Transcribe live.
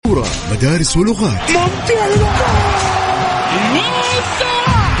كورة، مدارس ولغات. ممتع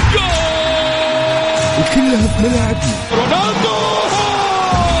وكلها في ملاعبنا. رونالدو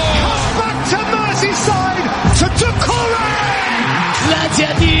لا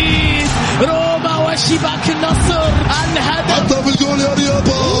جديد روما وشباك النصر الهدف بالجول يا رياض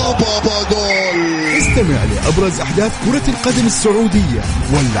بابا جول. استمع لأبرز أحداث كرة القدم السعودية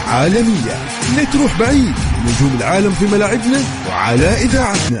والعالمية. لا تروح بعيد، نجوم العالم في ملاعبنا وعلى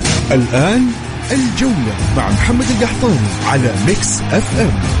إذاعتنا. الآن الجولة مع محمد القحطاني على ميكس اف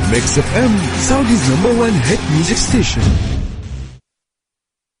ام. ميكس اف ام سعوديز نمبر 1 هيت ميوزك ستيشن.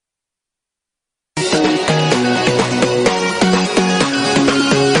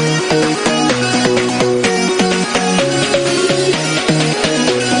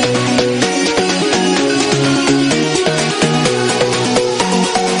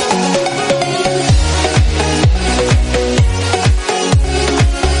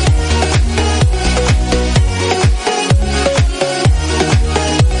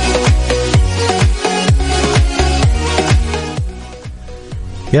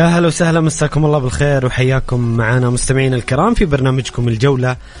 يا هلا وسهلا، مساكم الله بالخير وحياكم معنا مستمعين الكرام في برنامجكم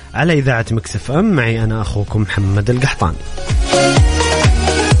الجولة على إذاعة ميكس اف ام. معي أنا أخوكم محمد القحطاني.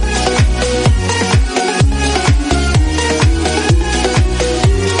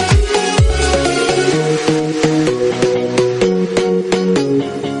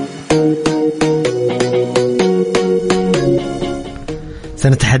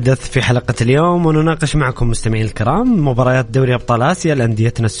 سنتحدث في حلقة اليوم ونناقش معكم مستمعين الكرام مباريات دوري أبطال آسيا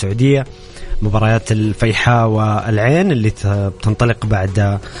لأنديتنا السعودية، مباريات الفيحاء والعين اللي تنطلق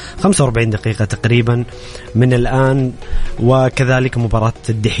بعد 45 دقيقة تقريبا من الآن، وكذلك مباراة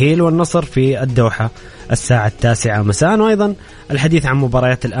الدحيل والنصر في الدوحة الساعة 9 مساء، وأيضا الحديث عن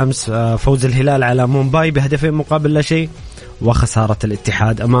مباريات الأمس، فوز الهلال على مومباي بهدفين مقابل لا شيء، وخسارة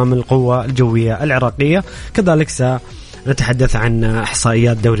الاتحاد أمام القوة الجوية العراقية. كذلك نتحدث عن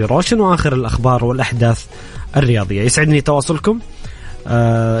إحصائيات دوري روشن وآخر الأخبار والأحداث الرياضية. يسعدني تواصلكم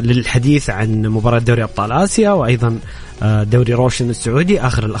للحديث عن مباراة دوري أبطال آسيا وأيضا دوري روشن السعودي،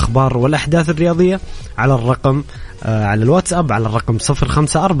 آخر الأخبار والأحداث الرياضية على الرقم على الواتساب على الرقم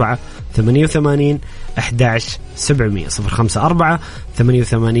 054 88 11 700 054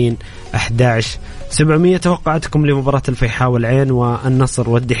 88 11 700. توقعاتكم لمباراة الفيحاء والعين والنصر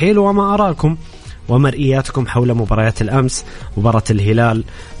والدحيل، وما أراكم ومرئياتكم حول مباريات الأمس، مباراة الهلال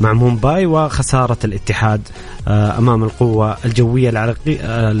مع مومباي وخسارة الاتحاد أمام القوة الجوية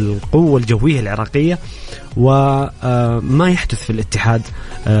العراقية وما يحدث في الاتحاد.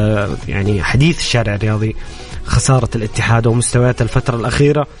 يعني حديث الشارع الرياضي خسارة الاتحاد ومستويات الفترة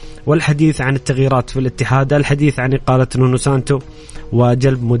الأخيرة، والحديث عن التغييرات في الاتحاد، الحديث عن إقالة نونو سانتو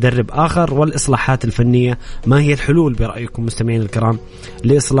وجلب مدرب آخر، والإصلاحات الفنية. ما هي الحلول برأيكم مستمعين الكرام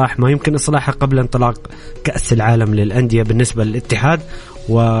لإصلاح ما يمكن إصلاحه قبل انطلاق كأس العالم للأندية بالنسبة للاتحاد؟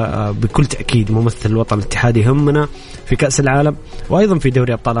 وبكل تأكيد ممثل الوطن الاتحادي يهمنا في كأس العالم وأيضا في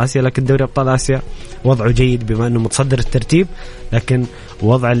دوري أبطال آسيا، لكن دوري أبطال آسيا وضعه جيد بما أنه متصدر الترتيب، لكن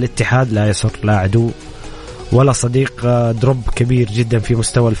وضع الاتحاد لا يسر، لا عدو ولا صديق، دروب كبير جدا في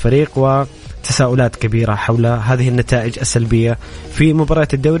مستوى الفريق وتساؤلات كبيرة حول هذه النتائج السلبية في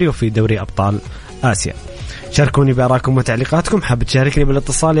مباريات الدوري وفي دوري أبطال آسيا. شاركوني بآراءكم وتعليقاتكم. حاب تشاركني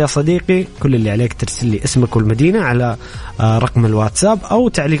بالاتصال يا صديقي؟ كل اللي عليك ترسل لي اسمك والمدينة على رقم الواتساب أو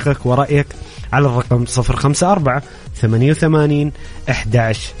تعليقك ورأيك على الرقم 054 88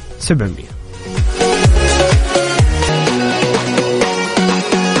 11 700.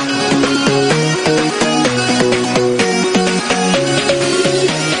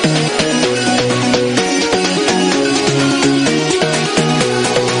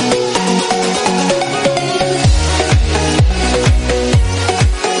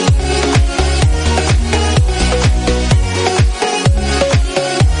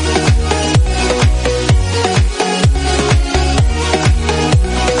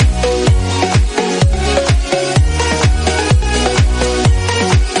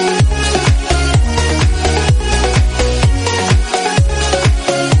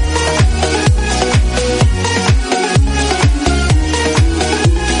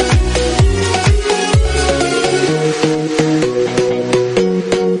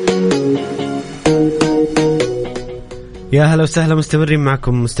 يا هلا وسهلا، مستمرين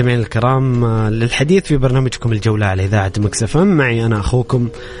معكم مستمعين الكرام للحديث في برنامجكم الجولة على إذاعة ميكس اف ام. معي أنا أخوكم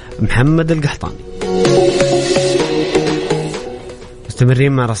محمد القحطاني.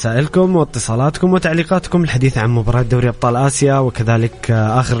 مستمرين مع رسائلكم واتصالاتكم وتعليقاتكم الحديث عن مباراة دوري أبطال آسيا وكذلك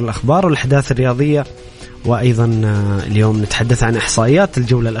آخر الأخبار والأحداث الرياضية، وأيضا اليوم نتحدث عن إحصائيات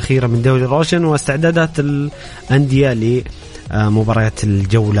الجولة الأخيرة من دوري روشن واستعدادات الأندية مباريات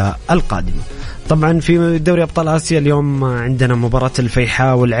الجولة القادمة. طبعا في دوري أبطال آسيا اليوم عندنا مباراة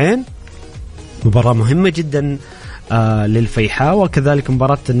الفيحاء والعين، مباراة مهمة جدا للفيحاء، وكذلك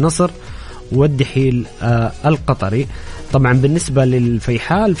مباراة النصر والدحيل القطري. طبعا بالنسبة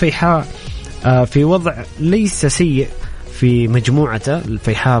للفيحاء، الفيحاء في وضع ليس سيء في مجموعته،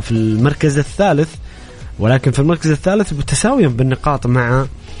 الفيحاء في المركز الثالث، ولكن في المركز الثالث متساويا بالنقاط مع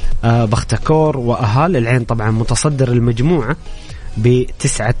بختكور وأهال. العين طبعا متصدر المجموعة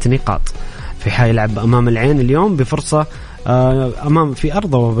ب9 نقاط. الفيحاء يلعب أمام العين اليوم بفرصة أمام في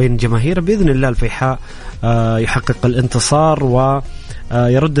أرضه وبين جماهيره، بإذن الله الفيحاء يحقق الانتصار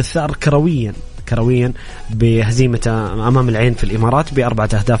ويرد الثأر كرويا بهزيمة أمام العين في الإمارات ب4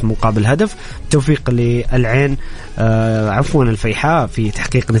 أهداف مقابل هدف. توفيق للعين الفيحاء في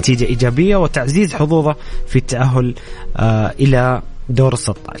تحقيق نتيجة إيجابية وتعزيز حظوظه في التأهل إلى دور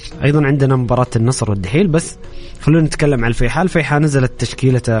 16. أيضا عندنا مباراة النصر والدحيل، بس خلونا نتكلم عن الفيحاء. الفيحاء نزلت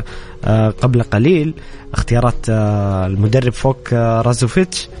تشكيلة قبل قليل، اختيارات المدرب فوق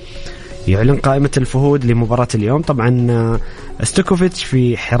رازوفيتش يعلن قائمة الفهود لمباراة اليوم. طبعا ستوكوفيتش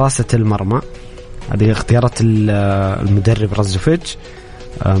في حراسة المرمى، هذه اختيارات المدرب رازوفيتش،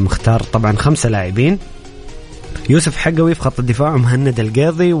 مختار طبعا 5 لاعبين: يوسف حقوي في خط الدفاع، مهند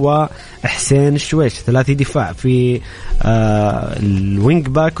القاضي وإحسين الشويش. 3 دفاع في الوينج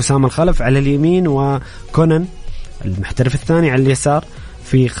باك أسامة الخلف على اليمين، وكونان المحترف الثاني على اليسار.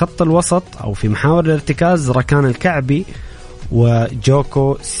 في خط الوسط أو في محاور الارتكاز ركان الكعبي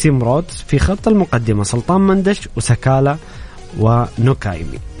وجوكو سيمرود. في خط المقدمة سلطان مندش وسكالا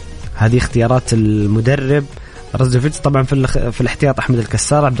ونوكايمي. هذه اختيارات المدرب رازوفيتش. طبعا في الاحتياط أحمد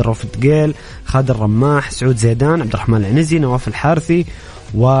الكسار، عبد الرؤوف الدقيل، خالد الرماح، سعود زيدان، عبد الرحمن العنزي، نواف الحارثي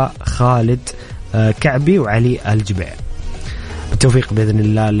وخالد كعبي وعلي الجبيع. بالتوفيق بإذن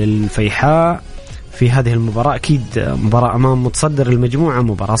الله للفيحاء في هذه المباراة. أكيد مباراة أمام متصدر المجموعة،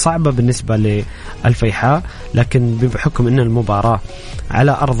 مباراة صعبة بالنسبة للفيحاء، لكن بحكم أن المباراة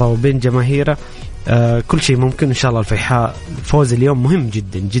على أرضه وبين جماهيره كل شيء ممكن. إن شاء الله الفيحاء فوز اليوم مهم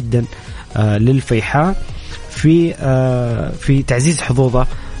جدا جدا للفيحاء في تعزيز حظوظه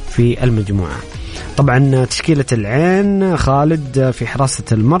في المجموعة. طبعا تشكيلة العين: خالد في حراسة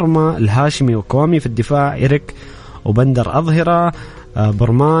المرمى، الهاشمي وكوامي في الدفاع، إيريك وبندر أظهرة،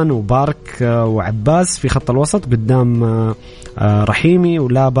 برمان وبارك وعباس في خط الوسط، قدام رحيمي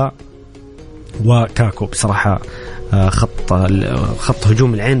ولابا وكاكو. بصراحة خط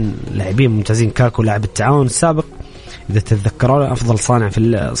هجوم العين لاعبين ممتازين. كاكو لاعب التعاون السابق إذا تتذكرون، أفضل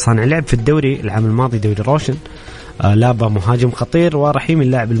صانع لعب في الدوري العام الماضي، دوري روشن. لابا مهاجم خطير، ورحيمي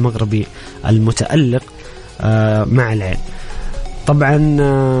اللاعب المغربي المتألق مع العين. طبعا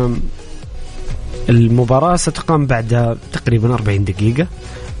المباراة ستقام بعد تقريبا 40 دقيقة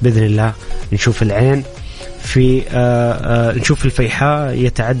بإذن الله. نشوف العين نشوف الفيحاء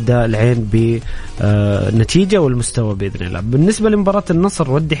يتعدى العين بنتيجة والمستوى بإذن الله. بالنسبة لمباراة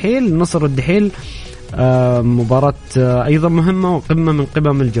النصر والدحيل مباراة أيضا مهمة وقمة من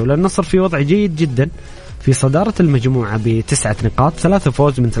قمم الجولة. النصر في وضع جيد جدا في صدارة المجموعة ب9 نقاط، 3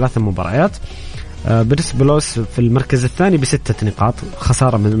 فوز من 3 مباريات. بريس بلوس في المركز الثاني ب6 نقاط،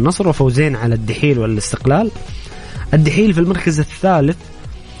 خسارة من النصر وفوزين على الدحيل والاستقلال. الدحيل في المركز الثالث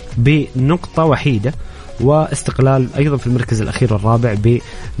بنقطة وحيدة، واستقلال أيضا في المركز الأخير والرابع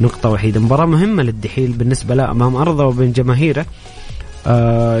بنقطة وحيدة. مباراة مهمة للدحيل بالنسبة له أمام أرضه وبين جماهيره،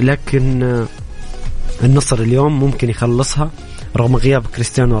 لكن النصر اليوم ممكن يخلصها رغم غياب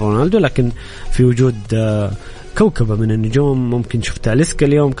كريستيانو رونالدو، لكن في وجود كوكبة من النجوم. ممكن نشوف تاليسكا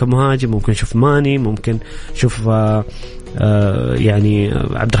اليوم كمهاجم، ممكن نشوف ماني، ممكن نشوف يعني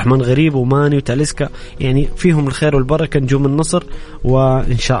عبد الرحمن غريب وماني وتاليسكا، يعني فيهم الخير والبركة نجوم النصر،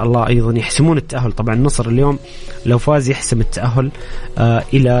 وإن شاء الله أيضا يحسمون التأهل. طبعا النصر اليوم لو فاز يحسم التأهل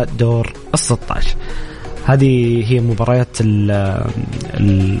إلى دور 16. هذه هي مباريات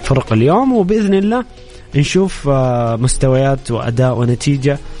الفرق اليوم، وبإذن الله نشوف مستويات وأداء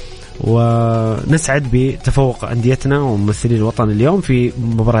ونتيجة، ونسعد بتفوق أنديتنا وممثلي الوطن اليوم في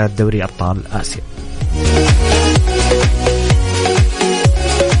مباريات دوري أبطال آسيا.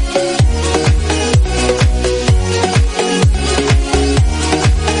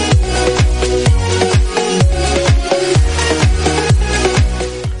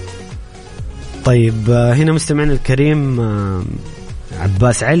 طيب هنا مستمعنا الكريم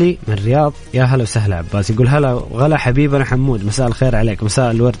عباس علي من الرياض، يا هلا وسهلا عباس. يقول هلا غلا حبيبنا حمود، مساء الخير عليك،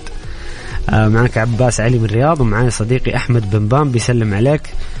 مساء الورد. معك عباس علي من الرياض، ومعايا صديقي أحمد بن بان بيسلم عليك.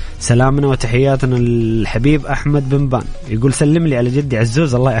 سلامنا وتحياتنا الحبيب أحمد بن بان، يقول سلم لي على جدي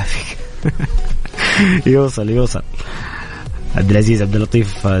عزوز الله يعافيك. يوصل عبد العزيز عبد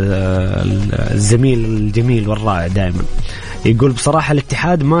اللطيف الزميل الجميل والرائع دائما. يقول بصراحة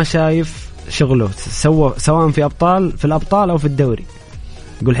الاتحاد ما شايف شغله سواء في الأبطال أو في الدوري.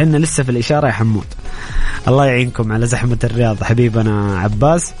 يقول حنا لسه في الإشارة يا حمود. الله يعينكم على زحمة الرياض حبيبنا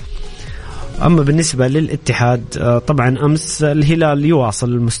عباس. أما بالنسبة للاتحاد طبعا أمس الهلال يواصل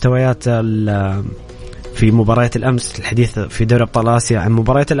المستويات في مباريات الأمس. الحديث في دوري أبطال آسيا عن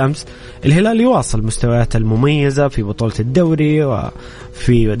مباريات الأمس، الهلال يواصل مستويات المميزة في بطولة الدوري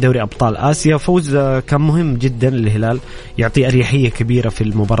وفي دوري أبطال آسيا. فوز كان مهم جدا للهلال، يعطي أريحية كبيرة في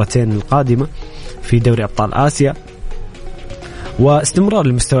المباراتين القادمة في دوري أبطال آسيا واستمرار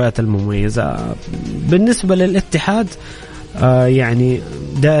المستويات المميزة. بالنسبة للاتحاد يعني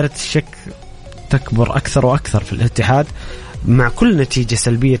دائرة الشك تكبر أكثر وأكثر في الاتحاد. مع كل نتيجة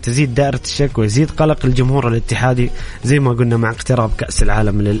سلبية تزيد دائرة الشك ويزيد قلق الجمهور الاتحادي، زي ما قلنا مع اقتراب كأس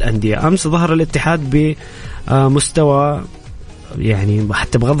العالم للأندية. أمس ظهر الاتحاد بمستوى يعني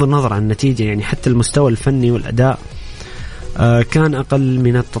حتى بغض النظر عن النتيجة، يعني حتى المستوى الفني والأداء كان أقل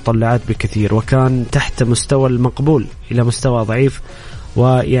من التطلعات بكثير، وكان تحت مستوى المقبول إلى مستوى ضعيف،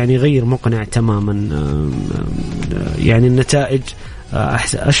 ويعني غير مقنع تماما. يعني النتائج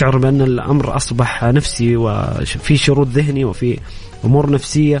أشعر بأن الأمر أصبح نفسي، وفي شرود ذهني وفي أمور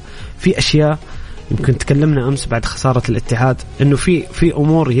نفسية، في أشياء يمكن تكلمنا أمس بعد خسارة الاتحاد أنه في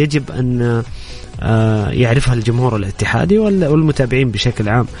أمور يجب أن يعرفها الجمهور الاتحادي والمتابعين بشكل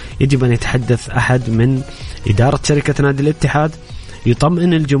عام. يجب أن يتحدث أحد من إدارة شركة نادي الاتحاد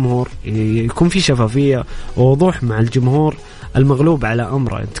يطمئن الجمهور، يكون في شفافية ووضوح مع الجمهور المغلوب على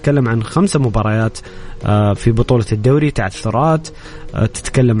أمره. نتكلم عن 5 مباريات في بطولة الدوري، تعثرات،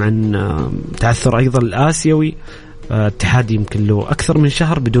 تتكلم عن تعثر أيضا الآسيوي. الاتحاد يمكن له أكثر من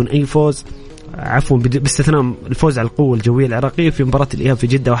شهر بدون أي فوز، عفوا باستثناء الفوز على القوة الجوية العراقية في مباراة الإياب في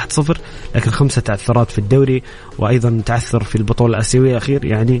جدة 1-0، لكن 5 تعثرات في الدوري وأيضا تعثر في البطولة الآسيوية الأخير.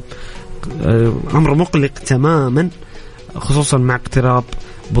 يعني أمر مقلق تماما، خصوصا مع اقتراب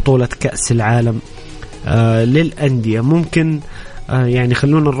بطولة كأس العالم للأندية. ممكن يعني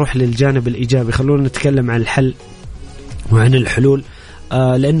خلونا نروح للجانب الإيجابي، خلونا نتكلم عن الحل وعن الحلول،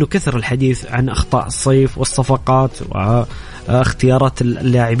 لأنه كثر الحديث عن أخطاء الصيف والصفقات واختيارات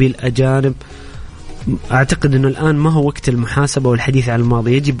اللاعبين الأجانب. أعتقد أنه الآن ما هو وقت المحاسبة والحديث عن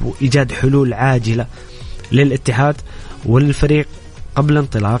الماضي، يجب إيجاد حلول عاجلة للاتحاد وللفريق قبل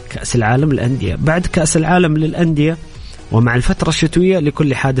انطلاق كأس العالم للأندية. بعد كأس العالم للأندية ومع الفترة الشتوية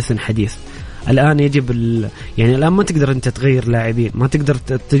لكل حادث حديث. الآن يجب يعني الآن ما تقدر أنت تغير لاعبين، ما تقدر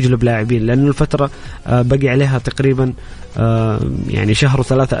تجلب لاعبين، لأن الفترة بقي عليها تقريبا يعني شهر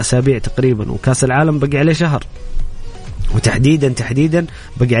و3 أسابيع تقريبا، وكأس العالم بقي عليه شهر، وتحديدا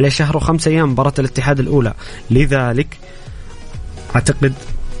بقي عليه شهر و5 أيام مباراة الاتحاد الأولى. لذلك أعتقد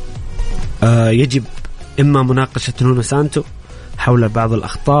يجب إما مناقشة نونو سانتو حول بعض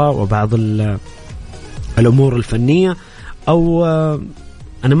الأخطاء وبعض الأمور الفنية، أو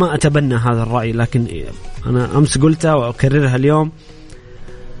أنا ما أتبنى هذا الرأي، لكن أنا أمس قلتها وأكررها اليوم.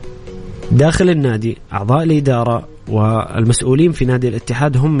 داخل النادي أعضاء الإدارة والمسؤولين في نادي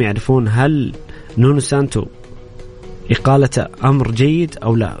الاتحاد هم يعرفون هل نونو سانتو إقالة أمر جيد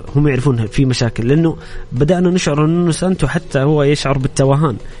أو لا. هم يعرفون في مشاكل، لأنه بدأنا نشعر أن نونو سانتو حتى هو يشعر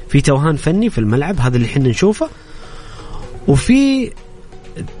بالتوهان، في توهان فني في الملعب، هذا اللي حنا نشوفه، وفي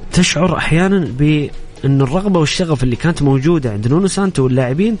تشعر أحيانا بأن الرغبة والشغف اللي كانت موجودة عند نونو سانتو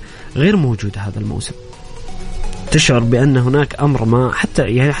واللاعبين غير موجودة هذا الموسم. تشعر بأن هناك أمر ما،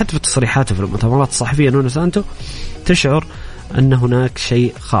 حتى في تصريحاته في المؤتمرات الصحفية نونو سانتو تشعر أن هناك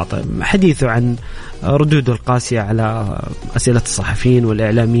شيء خاطئ. حديثه عن ردوده القاسية على أسئلة الصحفيين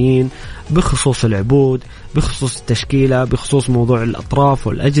والإعلاميين بخصوص العبود، بخصوص التشكيلة، بخصوص موضوع الأطراف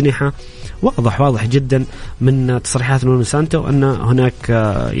والأجنحة، واضح جدا من تصريحات نونو سانتو أن هناك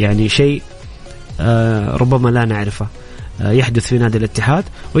يعني شيء ربما لا نعرفه يحدث في نادي الاتحاد،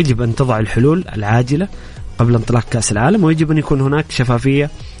 ويجب أن تضع الحلول العاجلة قبل انطلاق كأس العالم، ويجب أن يكون هناك شفافية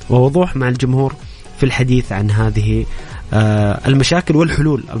ووضوح مع الجمهور في الحديث عن هذه المشاكل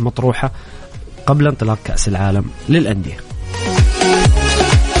والحلول المطروحة قبل انطلاق كأس العالم للأندية.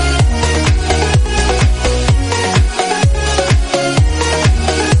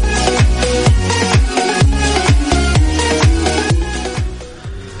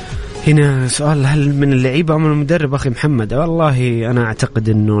 هنا سؤال، هل من اللعيبة أم المدرب أخي محمد؟ والله أنا أعتقد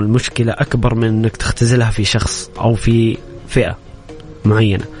أنه المشكلة أكبر من أنك تختزلها في شخص أو في فئة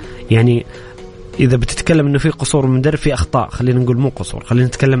معينة. يعني إذا بتتكلم أنه في قصور من المدرب، في أخطاء، خلينا نقول مو قصور، خلينا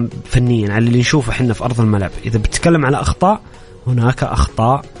نتكلم فنيا على اللي نشوفه حنا في أرض الملعب. إذا بتتكلم على أخطاء، هناك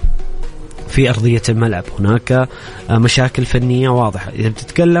أخطاء في أرضية الملعب، هناك مشاكل فنية واضحة. إذا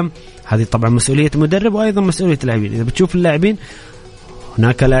بتتكلم، هذه طبعا مسؤولية المدرب وأيضا مسؤولية اللاعبين. إذا بتشوف اللاعبين،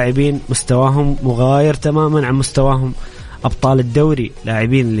 هناك لاعبين مستواهم مغاير تماما عن مستواهم أبطال الدوري،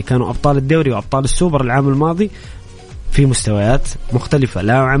 لاعبين اللي كانوا أبطال الدوري وأبطال السوبر العام الماضي في مستويات مختلفة،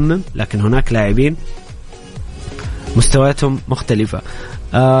 لا أعمم، لكن هناك لاعبين مستوياتهم مختلفة.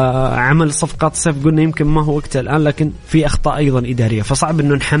 عمل صفقات صيف قلنا يمكن ما هو وقتها الآن، لكن في أخطاء أيضا إدارية، فصعب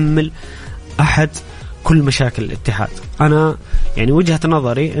أنه نحمل أحد كل مشاكل الاتحاد. أنا يعني وجهة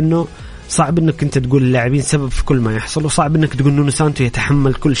نظري أنه صعب أنك أنت تقول اللاعبين سبب في كل ما يحصل، وصعب أنك تقول نونو سانتو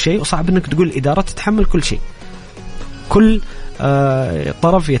يتحمل كل شيء، وصعب أنك تقول الإدارة تتحمل كل شيء. كل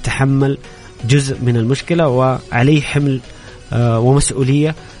طرف يتحمل جزء من المشكلة وعليه حمل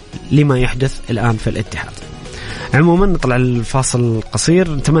ومسؤولية لما يحدث الآن في الاتحاد. عموما نطلع الفاصل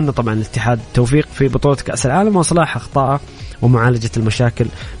قصير. نتمنى طبعا الاتحاد التوفيق في بطولة كأس العالم وصلاح أخطاءه ومعالجة المشاكل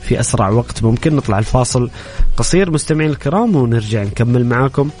في أسرع وقت ممكن. نطلع الفاصل قصير مستمعين الكرام ونرجع نكمل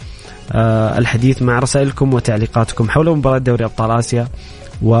معاكم الحديث مع رسائلكم وتعليقاتكم حول مباراة دوري أبطال آسيا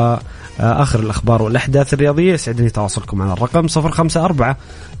وآخر الأخبار والأحداث الرياضية. يسعدني تواصلكم على الرقم 054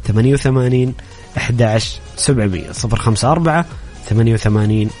 88 11 700 054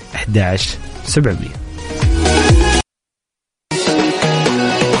 88 11 700.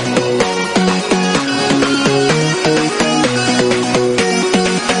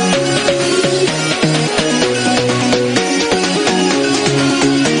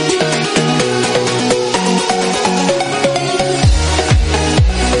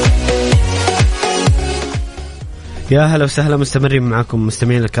 يا هلا وسهلا، مستمرين معكم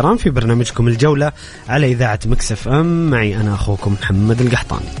مستمعين الكرام في برنامجكم الجولة على إذاعة مكس اف ام. معي أنا أخوكم محمد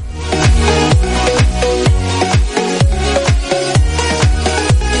القحطاني.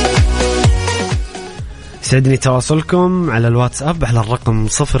 سعدني تواصلكم على الواتساب على الرقم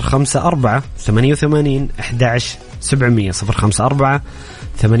 054 88 11 700 054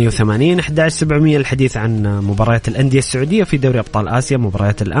 88 11 700. الحديث عن مباريات الأندية السعودية في دوري أبطال آسيا،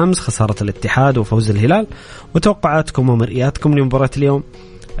 مباريات الأمس، خسارة الاتحاد وفوز الهلال، وتوقعاتكم ومرئياتكم لمباراة اليوم،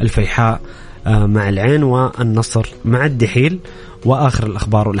 الفيحاء مع العين والنصر مع الدحيل، وآخر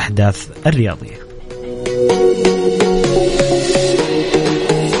الأخبار والأحداث الرياضية.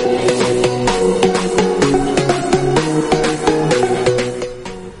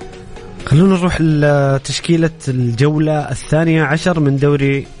 خلونا نروح لتشكيلة الجولة 12 من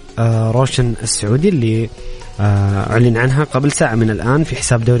دوري روشن السعودي اللي أعلن عنها قبل ساعة من الآن في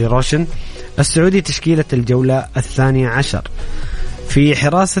حساب دوري روشن السعودي. تشكيلة الجولة 12 في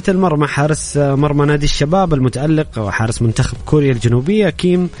حراسة المرمى: حارس مرمى نادي الشباب المتألق وحارس منتخب كوريا الجنوبية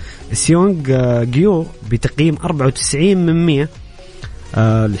كيم سيونغ جيو بتقييم 94 من 100.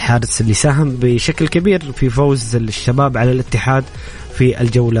 الحارس اللي ساهم بشكل كبير في فوز الشباب على الاتحاد في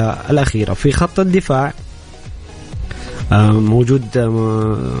الجولة الأخيرة. في خط الدفاع موجود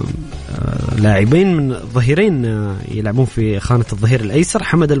لاعبين من ظهيرين يلعبون في خانة الظهير الأيسر: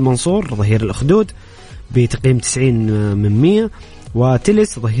 حمد المنصور ظهير الأخدود بتقييم 90 من 100،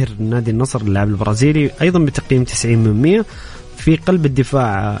 وتيليس ظهير نادي النصر اللاعب البرازيلي أيضا بتقييم 90 من 100. في قلب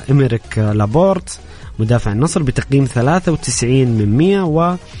الدفاع إميريك لابورت مدافع النصر بتقييم 93 من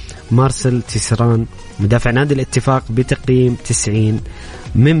 100، ومارسيل تيسران مدافع نادي الاتفاق بتقييم 90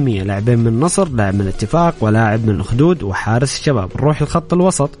 من 100. لاعبين من النصر، لاعب من الاتفاق ولاعب من الأخدود وحارس الشباب. نروح للخط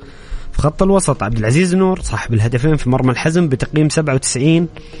الوسط. في خط الوسط عبد العزيز نور صاحب الهدفين في مرمى الحزم بتقييم 97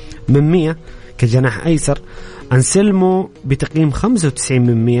 من 100 كجناح أيسر. أنسلمو بتقييم 95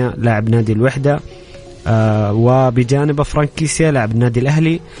 من 100 لاعب نادي الوحدة، وبجانب فرانكيسيا لاعب النادي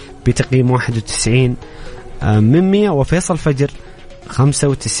الأهلي بتقييم 91 من 100، وفيصل فجر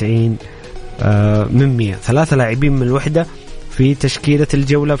 95 من 100. 3 لاعبين من الوحدة في تشكيلة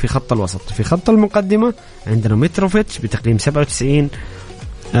الجولة في خط الوسط. في خط المقدمة عندنا متروفيتش بتقييم 97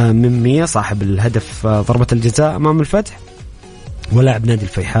 من 100 صاحب الهدف ضربة الجزاء أمام الفتح، ولاعب نادي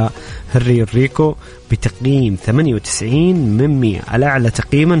الفيحاء هري ريكو بتقييم 98 من 100. الأعلى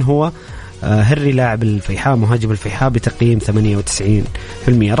تقييما هو هري لاعب الفيحاء مهاجم الفيحاء بتقييم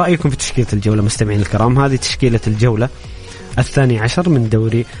 98%. رأيكم في تشكيلة الجولة مستمعين الكرام؟ هذه تشكيلة الجولة 12 من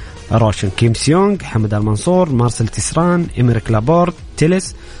دوري روشن: كيم سيونغ، حمد المنصور، مارسيل تيسران، إميريك لابورت،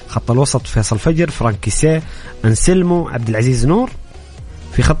 تيليس. خط الوسط فيصل فجر، فرانكيسيه، أنسلمو، عبد العزيز نور.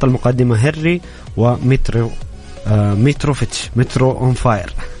 في خط المقدمة هري متروفيتش مترو اون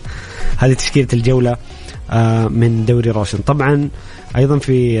فاير. هذه تشكيلة الجولة من دوري روشن. طبعا أيضا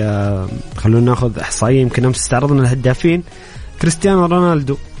في خلونا نأخذ إحصائية يمكن أمس استعرضنا الهدافين. كريستيانو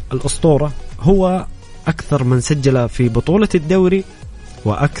رونالدو الأسطورة هو أكثر من سجل في بطولة الدوري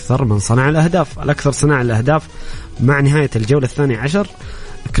وأكثر من صنع الأهداف. الأكثر صناعة الأهداف مع نهاية الجولة 12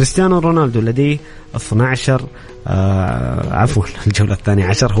 كريستيانو رونالدو لديه 12 الجولة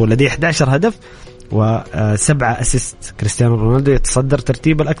 12 هو لديه 11 هدف و7 أسيست. كريستيانو رونالدو يتصدر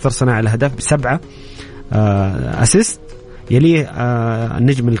ترتيب الأكثر صناعة الأهداف ب7 أسيست يليه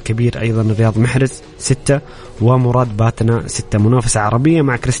النجم الكبير أيضا رياض محرز 6 ومراد باتنا 6. منافسة عربية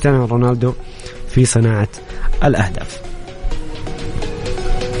مع كريستيانو رونالدو في صناعة الأهداف.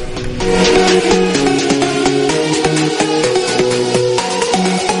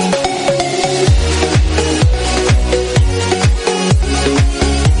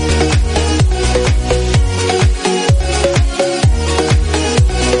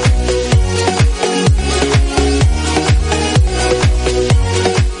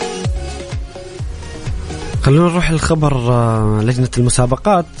 خلونا نروح للخبر. لجنة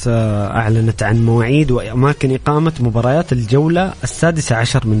المسابقات أعلنت عن مواعيد وأماكن إقامة مباريات الجولة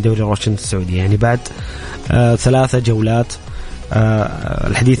 16 من دوري روشن السعودي. يعني بعد 3 جولات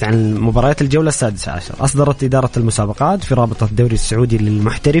الحديث عن مباريات الجولة 16. أصدرت إدارة المسابقات في رابطة الدوري السعودي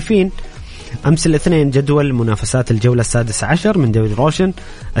للمحترفين أمس الاثنين جدول منافسات الجولة 16 من دوري روشن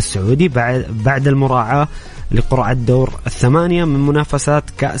السعودي بعد المراعاة لقرعة دور 8 من منافسات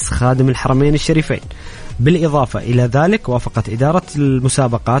كأس خادم الحرمين الشريفين. بالإضافة إلى ذلك وافقت إدارة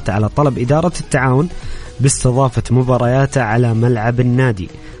المسابقات على طلب إدارة التعاون باستضافة مبارياته على ملعب النادي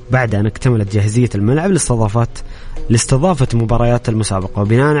بعد أن اكتملت جاهزية الملعب لاستضافة مباريات المسابقة.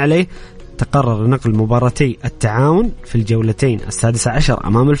 وبناء عليه تقرر نقل مباراتي التعاون في الجولتين 16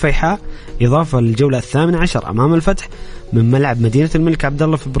 أمام الفيحاء إضافة للجولة 18 أمام الفتح من ملعب مدينة الملك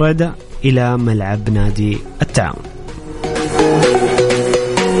عبدالله في بريدة إلى ملعب نادي التعاون.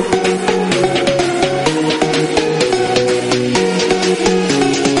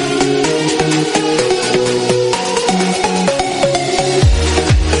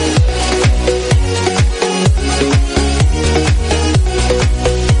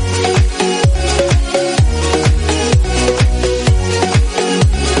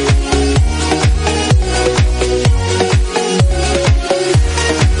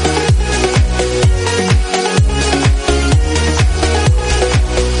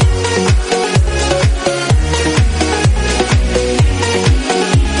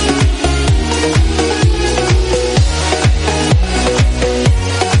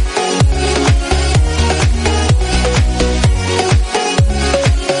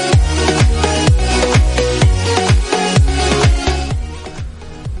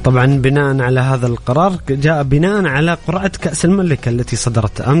 طبعا بناء على هذا القرار جاء بناء على قرعة كأس الملك التي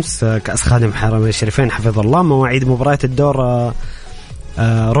صدرت أمس كأس خادم الحرمين الشريفين حفظ الله. مواعيد مباريات الدور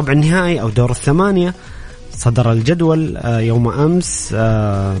ربع النهائي أو دور 8 صدر الجدول يوم أمس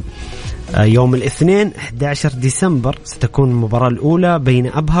يوم الاثنين 11 ديسمبر ستكون المباراة الأولى بين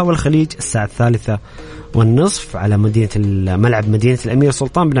أبها والخليج الساعة 3:30 على ملعب مدينة الأمير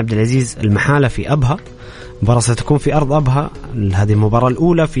سلطان بن عبد العزيز المحالة في أبها. المباراة ستكون في أرض أبها. هذه المباراة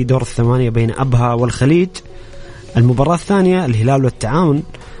الأولى في دور 8 بين أبها والخليج. المباراة الثانية الهلال والتعاون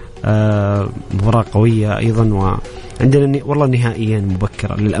مباراة قوية أيضا، وعندنا والله نهائيين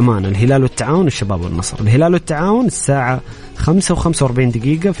مبكرة للأمانة، الهلال والتعاون والشباب والنصر. الهلال والتعاون الساعة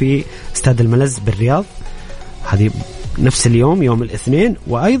 5:45 في استاد الملز بالرياض، هذه نفس اليوم يوم الاثنين.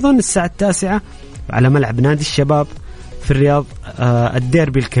 وأيضا الساعة 9 على ملعب نادي الشباب في الرياض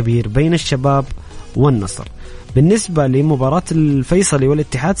الديربي الكبير بين الشباب والنصر. بالنسبة لمباراة الفيصلي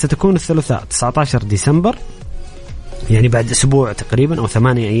والاتحاد ستكون الثلاثاء 19 ديسمبر، يعني بعد أسبوع تقريبا أو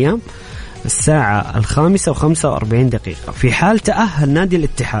 8 أيام، الساعة 5:45. في حال تأهل نادي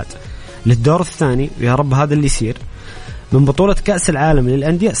الاتحاد للدور الثاني، يا رب هذا اللي يصير، من بطولة كأس العالم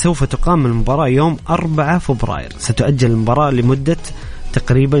للأندية سوف تقام المباراة يوم 4 فبراير. ستؤجل المباراة لمدة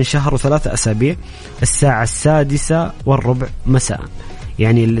تقريبا شهر و3 أسابيع الساعة 6:15 مساء.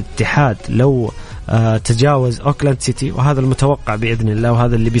 يعني الاتحاد لو تجاوز أوكلاند سيتي، وهذا المتوقع بإذن الله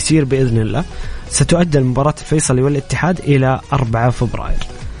وهذا اللي بيصير بإذن الله، ستؤجل مباراة الفيصلي والاتحاد إلى 4 فبراير.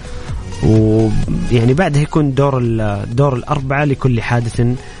 ويعني بعدها يكون دور الأربعة لكل حادث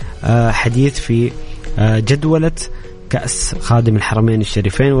حديث في جدولة كأس خادم الحرمين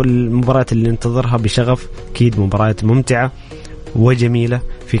الشريفين. والمباريات اللي ننتظرها بشغف أكيد مباريات ممتعة وجميلة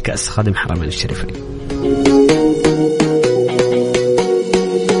في كأس خادم الحرمين الشريفين.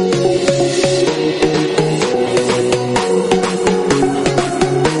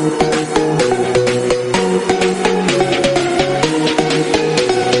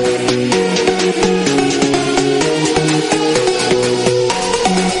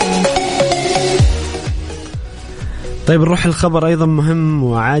 طيب نروح الخبر أيضا مهم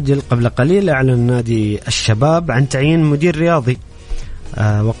وعاجل. قبل قليل أعلن نادي الشباب عن تعيين مدير رياضي.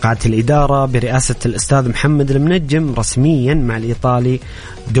 وقعت الإدارة برئاسة الأستاذ محمد المنجم رسميا مع الإيطالي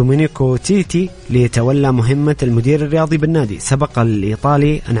دومينيكو تيتي ليتولى مهمة المدير الرياضي بالنادي. سبق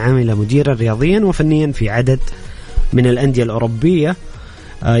الإيطالي أن عمل مديرا رياضيا وفنيا في عدد من الأندية الأوروبية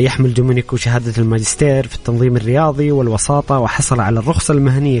يحمل دومينيكو شهادة الماجستير في التنظيم الرياضي والوساطة، وحصل على الرخصة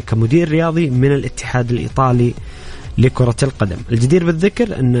المهنية كمدير رياضي من الاتحاد الإيطالي لكرة القدم. الجدير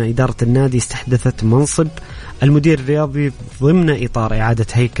بالذكر أن إدارة النادي استحدثت منصب المدير الرياضي ضمن إطار إعادة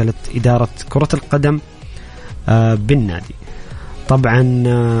هيكلة إدارة كرة القدم بالنادي. طبعا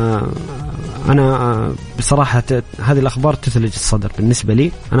أنا بصراحة هذه الأخبار تثلج الصدر بالنسبة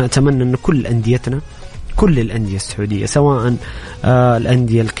لي. أنا أتمنى أن كل أنديتنا، كل الأندية السعودية، سواء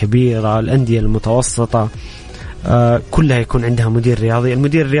الأندية الكبيرة الأندية المتوسطة، كلها يكون عندها مدير رياضي.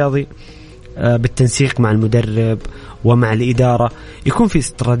 المدير الرياضي بالتنسيق مع المدرب ومع الإدارة يكون في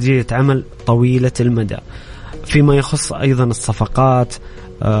استراتيجية عمل طويلة المدى. فيما يخص أيضا الصفقات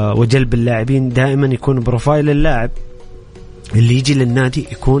وجلب اللاعبين، دائما يكون بروفايل اللاعب اللي يجي للنادي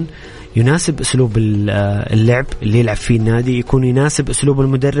يكون يناسب أسلوب اللعب اللي يلعب فيه النادي، يكون يناسب أسلوب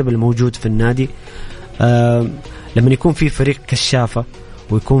المدرب الموجود في النادي. لما يكون في فريق كشافة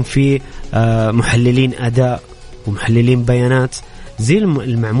ويكون في محللين أداء ومحللين بيانات زي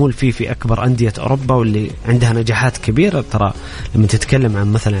المعمول فيه في أكبر أندية أوروبا واللي عندها نجاحات كبيرة. ترى لما تتكلم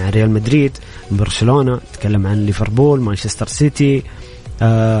عن مثلا عن ريال مدريد، برشلونة، تتكلم عن ليفربول، مانشستر سيتي،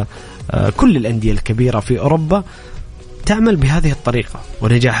 كل الأندية الكبيرة في أوروبا تعمل بهذه الطريقة،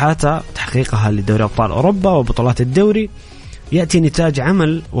 ونجاحاتها تحقيقها لدوري أبطال أوروبا وبطولات الدوري يأتي نتاج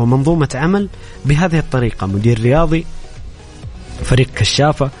عمل ومنظومة عمل بهذه الطريقة. مدير رياضي، فريق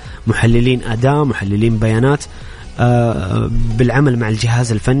كشافة، محللين أداء، محللين بيانات، بالعمل مع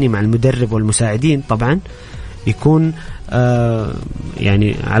الجهاز الفني مع المدرب والمساعدين. طبعا يكون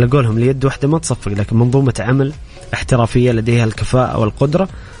يعني على قولهم اليد واحدة ما تصفق، لكن منظومة عمل احترافية لديها الكفاءة والقدرة،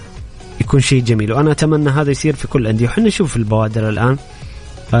 يكون شيء جميل. وأنا أتمنى هذا يصير في كل الأندية. وحنا نشوف البوادر الآن،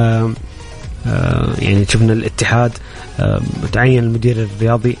 يعني شفنا الاتحاد تعين المدير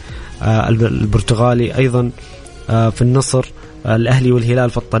الرياضي البرتغالي، أيضا في النصر الأهلي والهلال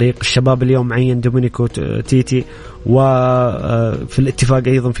في الطريق، الشباب اليوم عين دومينيكو تيتي، وفي الاتفاق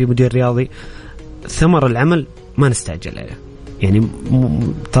أيضا في مدير رياضي. ثمر العمل ما نستعجل عليه، يعني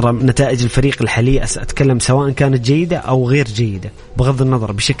ترى نتائج الفريق الحالية أتكلم سواء كانت جيدة أو غير جيدة، بغض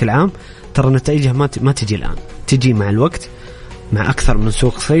النظر بشكل عام ترى نتائجها ما تجي الآن، تجي مع الوقت، مع أكثر من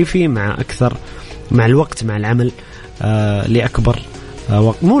سوق صيفي، مع الوقت، مع العمل لأكبر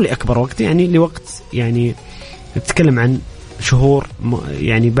وقت، مو لأكبر وقت، يعني لوقت، يعني نتكلم عن شهور،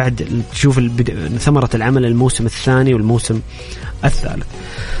 يعني بعد تشوف ثمرة العمل الموسم الثاني والموسم الثالث.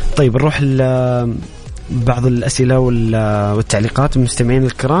 طيب نروح بعض الأسئلة والتعليقات من المستمعين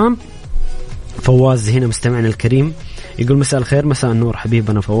الكرام. فواز هنا مستمعنا الكريم يقول مساء الخير، مساء النور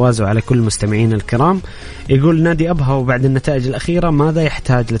حبيبنا فواز وعلى كل المستمعين الكرام. يقول نادي أبها وبعد النتائج الأخيرة ماذا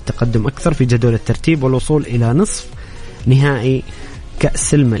يحتاج للتقدم أكثر في جدول الترتيب والوصول إلى نصف نهائي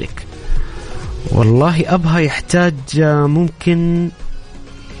كأس الملك؟ والله أبها يحتاج، ممكن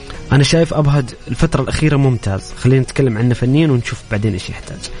أنا شايف أبها الفترة الأخيرة ممتاز، خلينا نتكلم عنه فنيا ونشوف بعدين إيش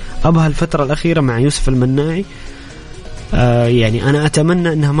يحتاج. أبها الفترة الأخيرة مع يوسف المناعي يعني أنا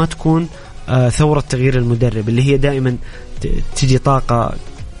أتمنى أنها ما تكون ثورة تغيير المدرب اللي هي دائما تجي طاقة،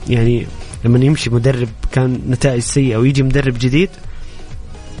 يعني لما يمشي مدرب كان نتائج سيئة ويجي مدرب جديد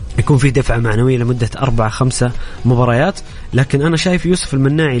يكون في دفعة معنوية لمدة 4-5 مباريات. لكن أنا شايف يوسف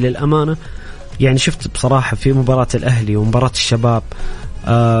المناعي للأمانة، يعني شفت بصراحة في مباراة الأهلي ومباراة الشباب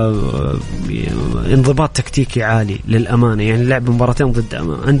انضباط تكتيكي عالي للأمانة، يعني لعب مباراتين ضد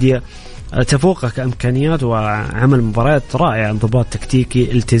أندية تفوقه كإمكانيات وعمل مباريات رائعة، انضباط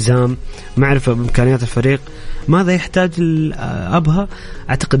تكتيكي، التزام، معرفة بإمكانيات الفريق. ماذا يحتاج أبها؟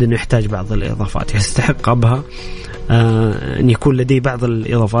 أعتقد أنه يحتاج بعض الإضافات، يستحق أبها أن يكون لديه بعض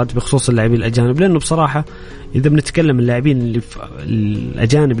الإضافات بخصوص اللاعبين الأجانب، لأنه بصراحة إذا بنتكلم اللاعبين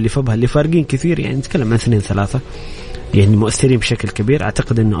الأجانب اللي في أبها اللي فارقين كثير، يعني نتكلم عن 2-3 يعني مؤثرين بشكل كبير.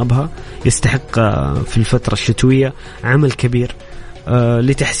 أعتقد أنه أبها يستحق في الفترة الشتوية عمل كبير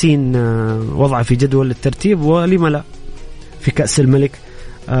لتحسين وضعه في جدول الترتيب، ولما لا في كأس الملك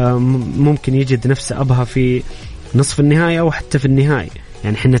ممكن يجد نفسه أبها في نصف النهائي أو حتى في النهائي.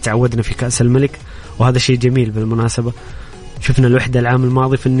 يعني حنا تعودنا في كأس الملك وهذا شيء جميل بالمناسبة، شفنا الوحدة العام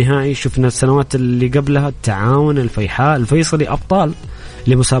الماضي في النهائي، شفنا السنوات اللي قبلها التعاون، الفيحاء، الفيصلي، أبطال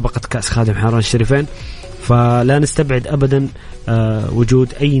لمسابقة كأس خادم حرمين الشريفين. فلا نستبعد أبدا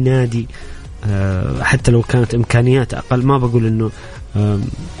وجود أي نادي حتى لو كانت إمكانيات أقل، ما بقول أنه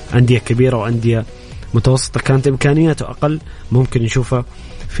أندية كبيرة وأندية متوسطة كانت إمكانياته أقل، ممكن نشوفها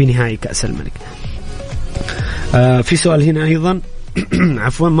في نهائي كأس الملك. في سؤال هنا أيضا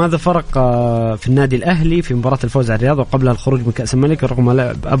عفوا، ماذا فرق في النادي الأهلي في مباراة الفوز على الرياض وقبل الخروج من كأس الملك رغم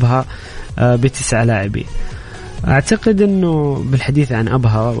لعب أبها ب9 لاعبين؟ أعتقد أنه بالحديث عن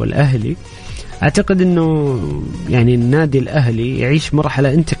أبها والأهلي أعتقد أنه يعني النادي الأهلي يعيش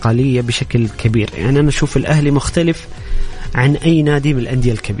مرحلة انتقالية بشكل كبير. يعني أنا أشوف الأهلي مختلف عن أي نادي من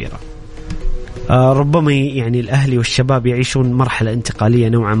الأندية الكبيرة. ربما يعني الأهلي والشباب يعيشون مرحلة انتقالية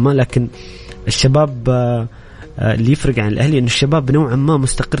نوعا ما، لكن الشباب اللي يفرق عن الأهلي أن الشباب نوعا ما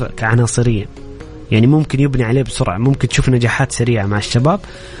مستقر كعناصريا، يعني ممكن يبني عليه بسرعة، ممكن تشوف نجاحات سريعة مع الشباب.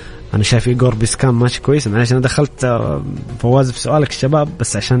 أنا شايف إيغور بيسكان ماشي كويس. معلش أنا دخلت فواز في سؤالك الشباب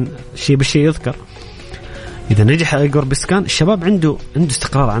بس عشان شيء بالشيء يذكر. إذا نجح إيغور بيسكان الشباب عنده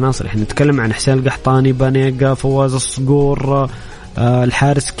استقرار عناصر. إحنا نتكلم عن حسين القحطاني، بانيجا، فواز الصقور،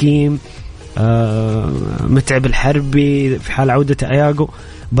 الحارس كيم، متعب الحربي في حال عودة أياغو،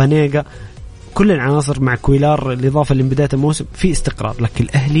 بانيجا، كل العناصر مع كويلار الإضافة اللي من بداية الموسم في استقرار. لكن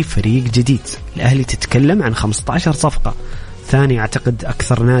الأهلي فريق جديد، الأهلي تتكلم عن 15 صفقة، ثاني أعتقد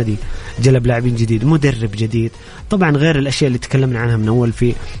أكثر نادي جلب لاعبين جديد، مدرب جديد، طبعا غير الأشياء اللي تكلمنا عنها من أول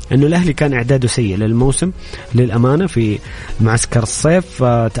في أنه الأهلي كان إعداده سيء للموسم للأمانة. في معسكر الصيف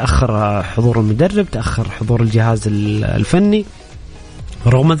تأخر حضور المدرب، تأخر حضور الجهاز الفني.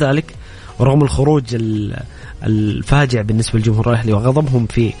 رغم ذلك ورغم الخروج الفاجع بالنسبة للجمهور الأهلي وغضبهم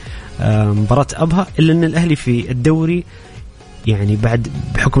في مباراة أبها، إلا أن الأهلي في الدوري يعني بعد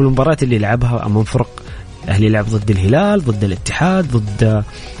بحكم المباريات اللي لعبها أمام فرق، الأهلي لعب ضد الهلال، ضد الاتحاد، ضد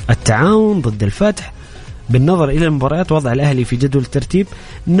التعاون، ضد الفتح، بالنظر إلى المباريات وضع الأهلي في جدول الترتيب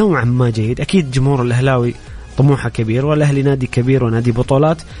نوعا ما جيد. أكيد جمهور الأهلاوي طموحه كبير، والأهلي نادي كبير ونادي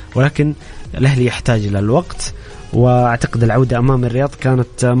بطولات، ولكن الأهلي يحتاج إلى الوقت. وأعتقد العودة أمام الرياض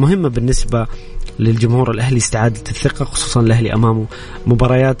كانت مهمة بالنسبة للجمهور الأهلي، استعادة الثقة، خصوصا الأهلي أمامه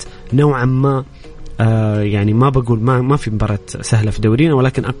مباريات نوعا ما يعني ما بقول ما في مباراة سهلة في دورينا،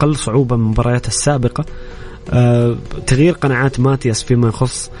 ولكن أقل صعوبة من المباريات السابقة. تغيير قناعات ماتياس فيما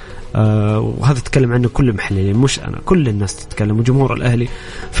يخص وهذا تتكلم عنه كل المحللين، مش أنا، كل الناس تتكلم، وجمهور الأهلي.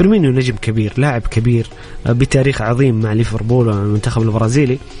 فيرمينيو نجم كبير، لاعب كبير بتاريخ عظيم مع ليفربول والمنتخب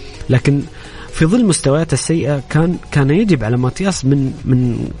البرازيلي، لكن في ظل مستويات السيئة كان يجب على ماتياس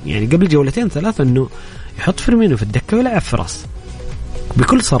من يعني قبل جولتين ثلاثة أنه يحط فيرمينيو في الدكة ويلعب فراس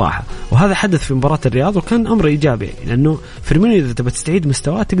بكل صراحة. وهذا حدث في مباراة الرياض وكان أمر إيجابي، لأنه فيرمينيو إذا تبى تستعيد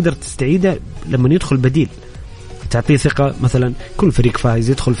مستواه تقدر تستعيده لما يدخل بديل، تعطيه ثقة. مثلا كل فريق فايز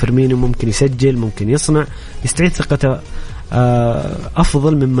يدخل فيرمينيو ممكن يسجل، ممكن يصنع، يستعيد ثقته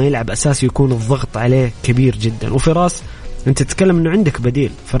أفضل مما يلعب أساسي يكون الضغط عليه كبير جدا. وفراس أنت تتكلم أنه عندك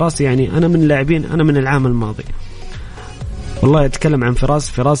بديل. فراس يعني أنا من اللاعبين، أنا من العام الماضي والله أتكلم عن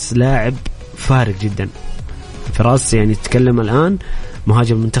فراس لاعب فارق جدا. فراس يعني تتكلم الآن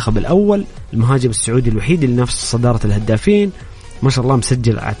مهاجم المنتخب الأول، المهاجم السعودي الوحيد اللي نفس صدارة الهدافين، ما شاء الله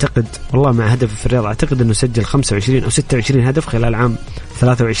مسجل أعتقد والله مع هدف في الرياض أعتقد أنه سجل 25 أو 26 هدف خلال عام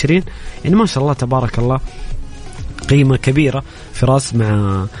 23، يعني ما شاء الله تبارك الله قيمة كبيرة فراس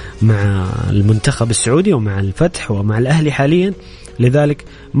مع المنتخب السعودي ومع الفتح ومع الأهلي حاليا. لذلك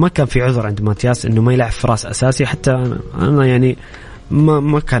ما كان في عذر عند ماتياس أنه ما يلعب فراس أساسي. حتى أنا يعني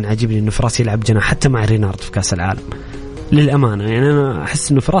ما كان عجيبني أنه فراس يلعب جناح حتى مع رينارد في كأس العالم للأمانة. يعني أنا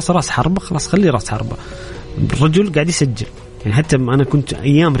أحس أنه فراس راس حربة، خلاص خليه راس حربة، الرجل قاعد يسجل. يعني حتى أنا كنت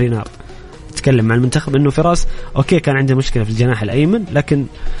أيام رينارد أتكلم مع المنتخب أنه فراس أوكي كان عنده مشكلة في الجناح الأيمن، لكن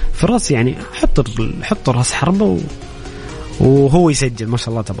فراس يعني حط راس حربة وهو يسجل ما شاء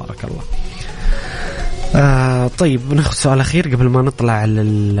الله تبارك الله. طيب ناخذ سؤال أخير قبل ما نطلع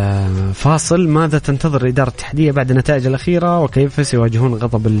للفاصل. ماذا تنتظر الإدارة الاتحادية بعد النتائج الأخيرة وكيف سيواجهون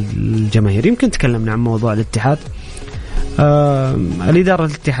غضب الجماهير؟ يمكن تكلمنا عن موضوع الاتحاد. الإدارة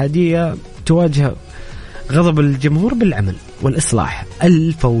الاتحادية تواجه غضب الجمهور بالعمل والإصلاح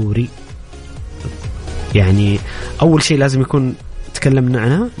الفوري. يعني أول شيء لازم يكون تكلمنا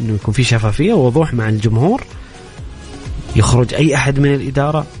عنها أنه يكون في شفافية ووضوح مع الجمهور. يخرج أي أحد من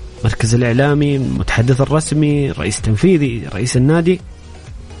الإدارة، مركز الإعلامي، المتحدث الرسمي، رئيس التنفيذي، رئيس النادي،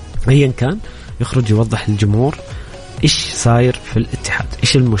 أيا كان، يخرج يوضح للجمهور إيش صاير في الاتحاد،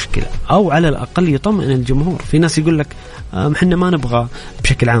 إيش المشكلة، أو على الأقل يطمئن الجمهور. في ناس يقول لك إحنا ما نبغى،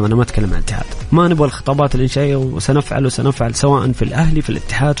 بشكل عام أنا ما أتكلم عن الاتحاد، ما نبغى الخطابات الإنشائية وسنفعل سواء في الأهلي، في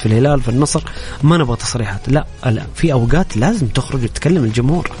الاتحاد، في الهلال، في النصر، ما نبغى تصريحات. لا في أوقات لازم تخرج وتكلم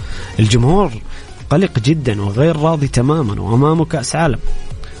الجمهور قلق جدا وغير راضي تماما وأمامه كأس عالم.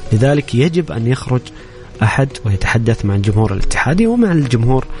 لذلك يجب أن يخرج أحد ويتحدث مع الجمهور الاتحادي ومع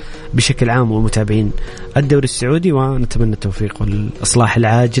الجمهور بشكل عام ومتابعين الدوري السعودي. ونتمنى التوفيق والإصلاح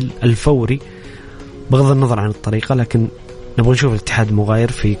العاجل الفوري بغض النظر عن الطريقة، لكن نبغى نشوف الاتحاد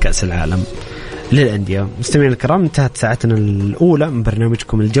مغاير في كأس العالم للأندية. مستمعين الكرام، انتهت ساعتنا الأولى من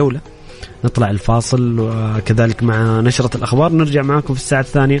برنامجكم الجولة. نطلع الفاصل وكذلك مع نشرة الأخبار نرجع معكم في الساعة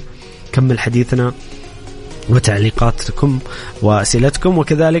الثانية كمل حديثنا وتعليقاتكم وأسئلتكم،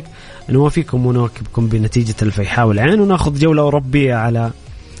 وكذلك نوافيكم ونواكبكم بنتيجة الفيحاء والعين، وناخذ جولة أوروبية على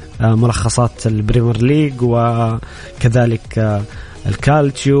ملخصات البريمير ليج وكذلك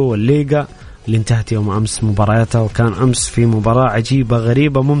الكالتشيو والليغا اللي انتهت يوم أمس مبارياتها. وكان أمس في مباراة عجيبة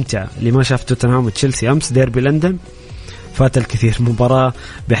غريبة ممتعة، اللي ما شاف توتنهام وتشيلسي أمس ديربي لندن فات الكثير. مباراة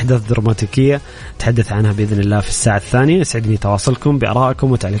بأحداث دراماتيكية تحدث عنها بإذن الله في الساعة الثانية. يسعدني تواصلكم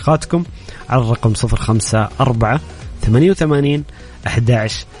بآرائكم وتعليقاتكم على الرقم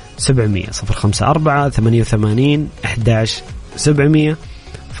 054-88-11-700 054-88-11-700.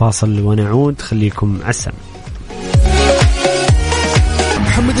 فاصل ونعود، خليكم عسل.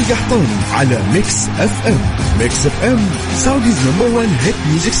 محمد القحطاني على ميكس اف ام. ميكس اف ام سعوديز نمبر 1 هيت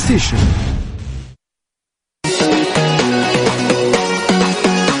ميوزك ستيشن.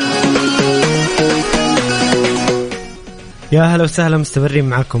 يا هلا وسهلا، مستمرين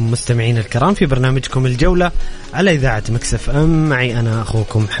معكم مستمعين الكرام في برنامجكم الجولة على إذاعة ميكس اف ام. معي أنا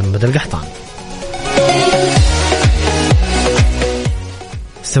أخوكم محمد القحطاني.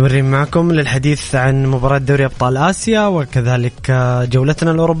 مستمرين معكم للحديث عن مباراة دوري أبطال آسيا وكذلك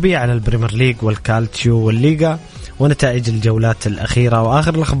جولتنا الأوروبية على البريمير ليج والكالتشيو والليغا ونتائج الجولات الأخيرة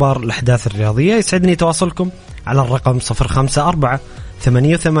وآخر الأخبار الأحداث الرياضية. يسعدني تواصلكم على الرقم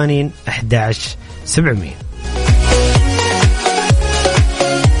 054-88-11-700.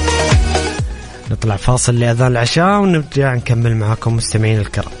 نطلع فاصل لأذان العشاء ونرجع نكمل معكم مستمعين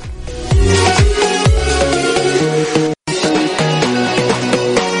الكرام.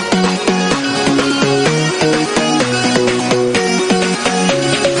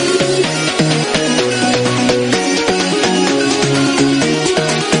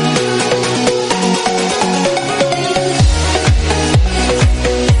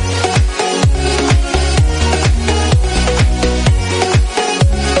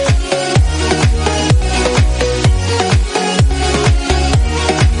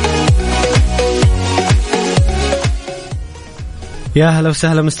 يا هلا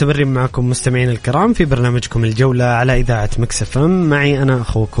وسهلا، مستمرين معكم مستمعين الكرام في برنامجكم الجولة على إذاعة ميكس اف ام. معي أنا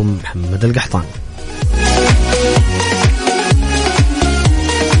أخوكم محمد القحطاني.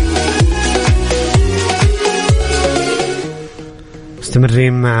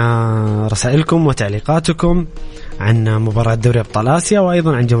 مستمرين مع رسائلكم وتعليقاتكم عن مباراة دوري أبطال آسيا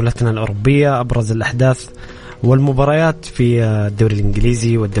وأيضا عن جولتنا الأوروبية، أبرز الأحداث والمباريات في الدوري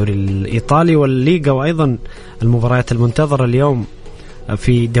الإنجليزي والدوري الإيطالي والليغا، وأيضا المباريات المنتظرة اليوم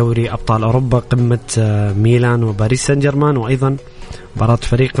في دوري أبطال أوروبا، قمة ميلان وباريس سان جيرمان، وأيضا مباراة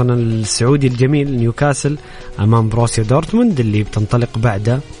فريقنا السعودي الجميل نيوكاسل أمام بروسيا دورتموند اللي بتنطلق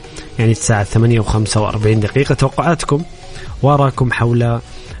بعد يعني الساعة 8:45. توقعاتكم وآراءكم حول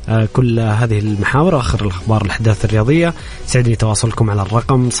كل هذه المحاور وآخر الأخبار الأحداث الرياضية. سعدني تواصلكم على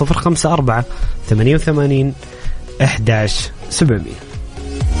الرقم 054-88-11-700.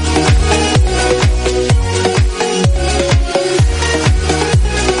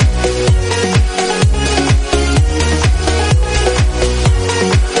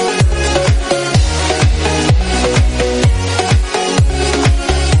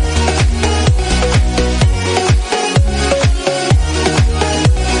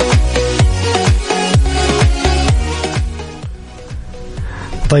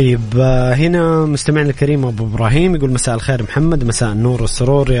 طيب هنا مستمعنا الكريم أبو إبراهيم يقول مساء الخير محمد، مساء النور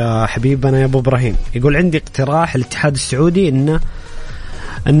والسرور يا حبيبنا يا أبو إبراهيم. يقول عندي اقتراح الاتحاد السعودي إن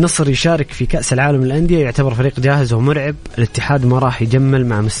النصر يشارك في كأس العالم للأندية، يعتبر فريق جاهز ومرعب، الاتحاد ما راح يجمل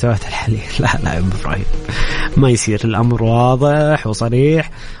مع مستويات الحالية. لا يا أبو إبراهيم، ما يصير، الأمر واضح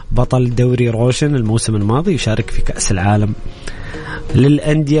وصريح. بطل دوري روشن الموسم الماضي يشارك في كأس العالم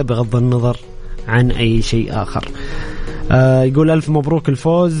للأندية بغض النظر عن أي شيء آخر. يقول ألف مبروك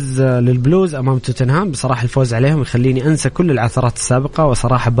الفوز للبلوز أمام توتنهام، بصراحة الفوز عليهم يخليني أنسى كل العثرات السابقة،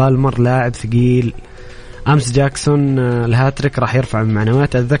 وصراحة بالمر لاعب ثقيل. أمس جاكسون الهاتريك راح يرفع من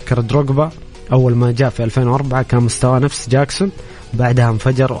معنويات. أتذكر دروغبا أول ما جاء في 2004 كان مستوى نفس جاكسون، بعدها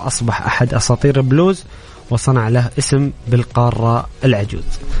انفجر وأصبح أحد أساطير البلوز وصنع له اسم بالقارة العجوز.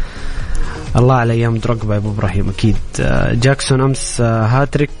 الله على أيام دروغبا يا أبو إبراهيم. أكيد جاكسون أمس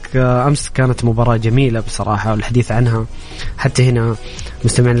هاتريك، أمس كانت مباراة جميلة بصراحة والحديث عنها. حتى هنا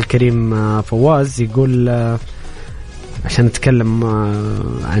مستمعنا الكريم فواز يقول عشان نتكلم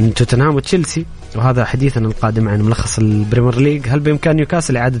عن توتنهام وتشيلسي، وهذا حديثنا القادم عن ملخص البريمير ليج. هل بإمكان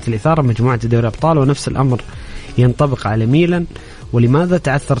نيوكاسل إعادة الإثارة مجموعة دوري أبطال؟ ونفس الأمر ينطبق على ميلان. ولماذا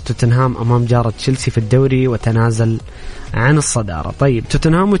تعثر توتنهام أمام جارة تشيلسي في الدوري وتنازل عن الصدارة؟ طيب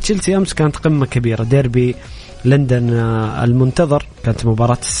توتنهام وتشيلسي أمس كانت قمة كبيرة، ديربي لندن المنتظر، كانت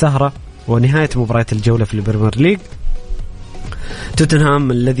مباراة السهرة ونهاية مباراة الجولة في البريمير ليج.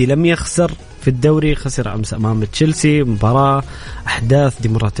 توتنهام الذي لم يخسر في الدوري، خسر أمس أمام تشيلسي، مباراة أحداث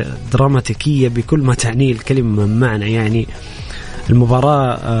دراماتيكية بكل ما تعنيه الكلمة من معنى. يعني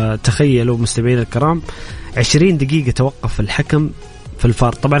المباراة تخيلوا مستمعين الكرام 20 دقيقة توقف الحكم في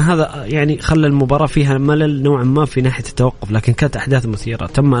الفار. طبعا هذا يعني خلى المباراة فيها ملل نوعا ما في ناحية التوقف، لكن كانت أحداث مثيرة.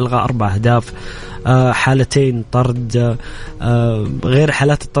 تم إلغاء 4 أهداف، حالتين طرد، غير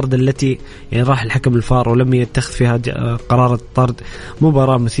حالات الطرد التي يعني راح الحكم الفار ولم يتخذ فيها قرار الطرد.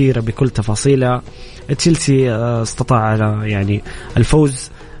 مباراة مثيرة بكل تفاصيلها. تشيلسي استطاع يعني الفوز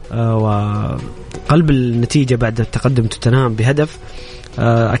وقلب النتيجة بعد التقدم توتنهام بهدف.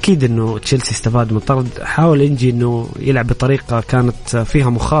 أكيد أنه تشيلسي استفاد من الطرد، حاول إنجي أنه يلعب بطريقة كانت فيها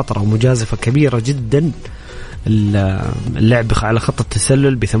مخاطرة ومجازفة كبيرة جدا. اللعب على خط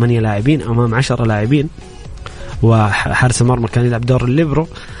التسلل ب8 لاعبين أمام 10 لاعبين، وحارس المرمى كان يلعب دور الليبرو.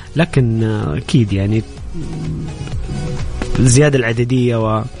 لكن أكيد يعني الزيادة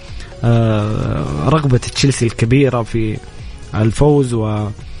العددية ورغبة تشيلسي الكبيرة في الفوز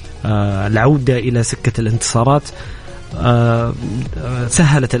والعودة إلى سكة الانتصارات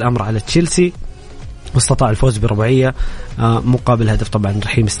سهلت الأمر على تشيلسي، واستطاع الفوز برباعية مقابل هدف طبعا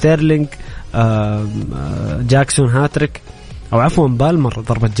رحيم ستيرلينج، جاكسون هاتريك، أو عفوا بالمر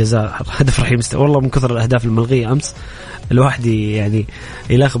ضربة جزاء، هدف رحيم والله من كثر الأهداف الملغية أمس الواحد يعني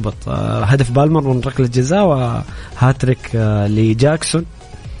يلخبط. هدف بالمر من ركلة جزاء، وهاتريك لجاكسون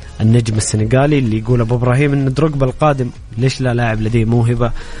النجم السنغالي اللي يقول أبو إبراهيم إن دروغبا القادم ليش لا، لاعب لديه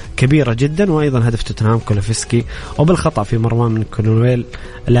موهبة كبيرة جدا. وأيضا هدف توتنهام كولوفسكي وبالخطأ في مرمى من كولونويل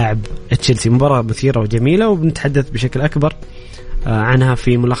لاعب تشيلسي. مباراة مثيرة وجميلة، وبنتحدث بشكل أكبر عنها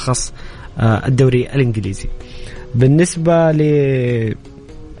في ملخص الدوري الإنجليزي. بالنسبة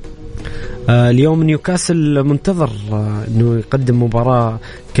اليوم نيوكاسل منتظر أنه يقدم مباراة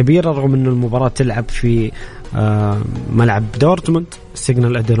كبيرة، رغم أن المباراة تلعب في ملعب دورتموند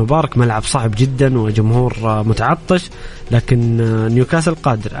سيجنال إدونا بارك، ملعب صعب جدا وجمهور متعطش. لكن نيوكاسل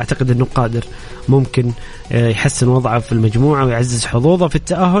قادر، أعتقد أنه قادر، ممكن يحسن وضعه في المجموعة ويعزز حظوظه في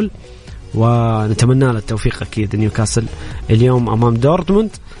التأهل، ونتمنى له التوفيق. أكيد نيوكاسل اليوم أمام دورتموند،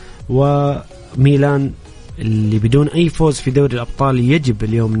 وميلان اللي بدون أي فوز في دوري الأبطال يجب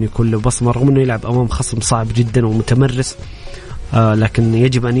اليوم أن يكون له بصمة، رغم أنه يلعب أمام خصم صعب جدا ومتمرس، لكن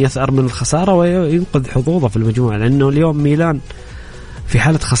يجب أن يثأر من الخسارة وينقذ حظوظه في المجموعة، لأنه اليوم ميلان في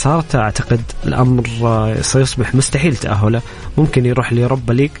حالة خسارته أعتقد الأمر سيصبح مستحيل تأهله. ممكن يروح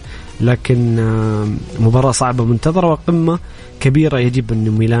ليوروبا ليج، لكن مباراة صعبة منتظرة وقمة كبيرة يجب أن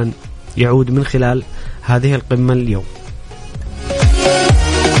ميلان يعود من خلال هذه القمة اليوم.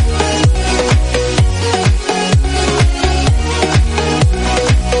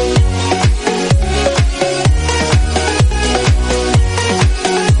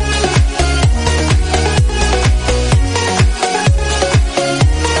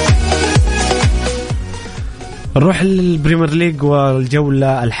 نروح للبريمير ليج والجولة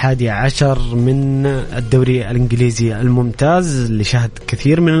 11 من الدوري الإنجليزي الممتاز، اللي شهد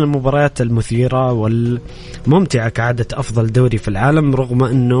كثير من المباريات المثيرة والممتعة كعادة أفضل دوري في العالم. رغم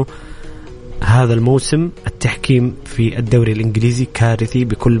أنه هذا الموسم التحكيم في الدوري الإنجليزي كارثي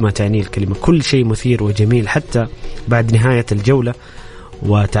بكل ما تعنيه الكلمة، كل شيء مثير وجميل حتى بعد نهاية الجولة،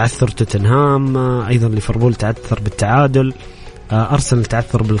 وتعثر توتنهام، أيضا ليفربول تعثر بالتعادل، أرسنال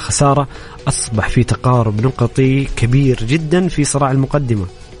تعثر بالخسارة. أصبح في تقارب نقطي كبير جدا في صراع المقدمة.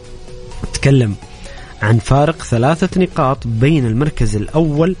 نتكلم عن فارق 3 نقاط بين المركز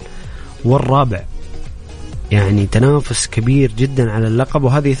الأول والرابع، يعني تنافس كبير جدا على اللقب،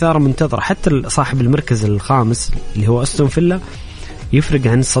 وهذه إثارة منتظرة. حتى صاحب المركز الخامس اللي هو أستون فيلا يفرق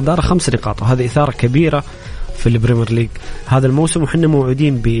عن الصدارة 5 نقاط، وهذه إثارة كبيرة في البريمير ليج هذا الموسم. وحنا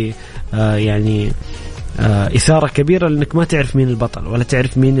موعودين ب يعني إثارة كبيرة، لأنك ما تعرف مين البطل ولا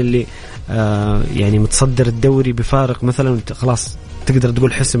تعرف مين اللي يعني متصدر الدوري بفارق مثلا خلاص تقدر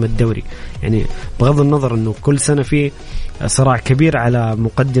تقول حسم الدوري. يعني بغض النظر أنه كل سنة في صراع كبير على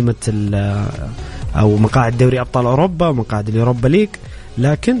مقدمة أو مقاعد دوري أبطال أوروبا ومقاعد اليوروبا ليج،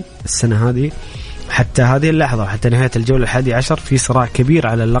 لكن السنة هذه حتى هذه اللحظة حتى نهاية الجولة 11 في صراع كبير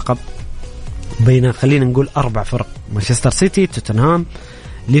على اللقب بين خلينا نقول 4 فرق: مانشستر سيتي، توتنهام،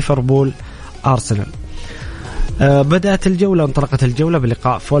 ليفربول، أرسنال. بدأت الجولة، انطلقت الجولة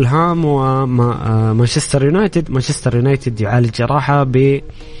بلقاء فولهام ومانشستر يونايتد. مانشستر يونايتد يعالج جراحة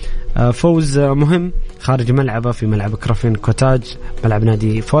بفوز مهم خارج ملعبه في ملعب كرافين كوتاج ملعب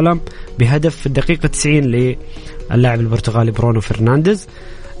نادي فولهام بهدف في الدقيقة 90 للاعب البرتغالي برونو فرنانديز.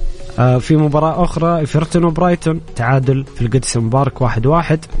 في مباراة أخرى إيفرتون وبرايتون تعادل في الجودسون بارك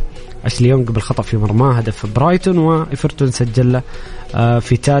 1-1. أشلي يونغ بالخطأ في مرماه هدف برايتون، وإيفرتون سجل له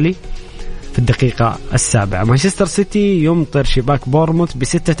في تالي. في الدقيقة 7. مانشستر سيتي يمطر شباك بورموث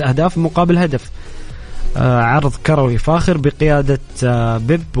ب6 أهداف مقابل هدف. عرض كروي فاخر بقيادة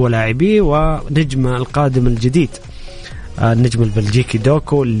بيب ولاعبيه ونجم القادم الجديد النجم البلجيكي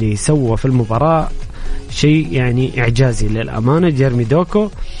دوكو اللي سوى في المباراة شيء يعني إعجازي للأمانة. جيرمي دوكو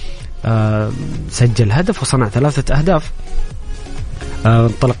سجل هدف وصنع 3 أهداف.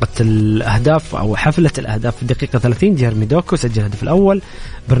 انطلقت الأهداف أو حفلة الأهداف في الدقيقة 30. جيرمي دوكو سجل الهدف الأول،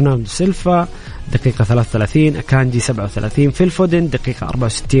 برناردو سيلفا دقيقة 33، أكانجي 37، فيل فودن دقيقة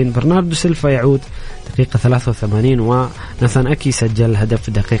 64، برناردو سيلفا يعود دقيقة 83، وناثان أكي سجل الهدف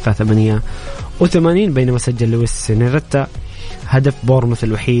في دقيقة 88، بينما سجل لويس سينيرتا هدف بورموث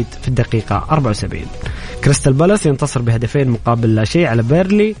الوحيد في الدقيقة 74. كريستال بالاس ينتصر ب2 مقابل لا شيء على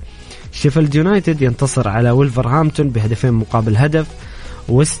بيرلي. شيفيلد يونايتد ينتصر على ولفرهامبتون ب2 مقابل هدف.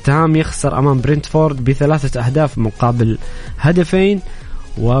 ويست هام يخسر أمام برينتفورد ب3 أهداف مقابل هدفين.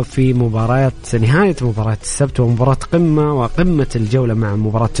 وفي مباراة نهاية مباراة السبت ومباراة قمة الجولة مع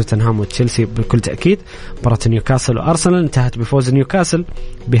مباراة توتنهام وتشيلسي بكل تأكيد، مباراة نيوكاسل وأرسنال انتهت بفوز نيوكاسل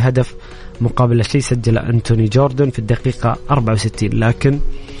بهدف مقابل لا شيء، سجل أنتوني جوردن في الدقيقة 64. لكن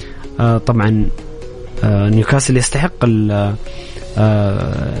طبعا نيوكاسل يستحق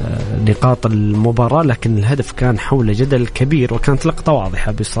نقاط المباراة، لكن الهدف كان حول جدل كبير وكانت لقطة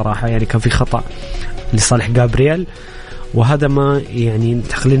واضحة بصراحة. يعني كان في خطأ لصالح جابرييل، وهذا ما يعني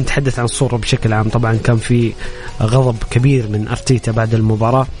خلينا نتحدث عن الصورة بشكل عام. طبعا كان في غضب كبير من أرتيتا بعد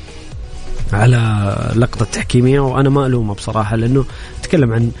المباراة على لقطة تحكيمية، وأنا ما ألومه بصراحة، لأنه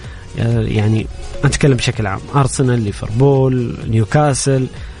أتكلم عن يعني أتكلم بشكل عام أرسنال، ليفربول، نيوكاسل،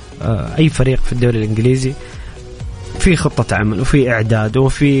 أي فريق في الدوري الإنجليزي في خطة عمل وفي إعداد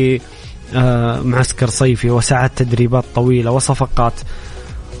وفي معسكر صيفي وساعات تدريبات طويلة وصفقات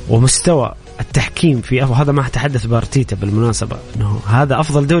ومستوى التحكيم في وهذا ما أتحدث بارتيتا بالمناسبة أنه هذا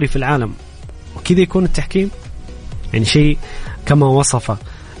أفضل دوري في العالم، وكذا يكون التحكيم يعني شيء كما وصفه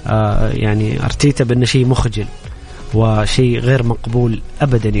يعني أرتيتا بأنه شيء مخجل وشيء غير مقبول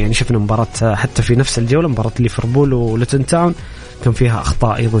أبدا. يعني شفنا مباراة حتى في نفس الجولة مباراة ليفربول ولوتن تاون كان فيها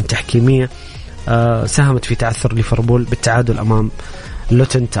أخطاء أيضا تحكيمية ساهمت في تعثر ليفربول بالتعادل أمام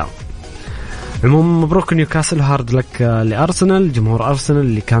لوتن تاون. عموما مبروك نيوكاسل، هارد لك لأرسنال، جمهور أرسنال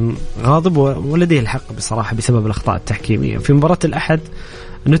اللي كان غاضب ولديه الحق بصراحة بسبب الأخطاء التحكيمية. في مباراة الأحد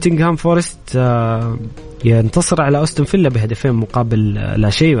نوتنغهام فورست ينتصر على أستون فيلا بهدفين مقابل لا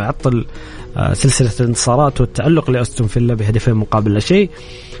شيء، ويعطل سلسلة الانتصارات والتألق لأستون فيلا بهدفين مقابل لا شيء.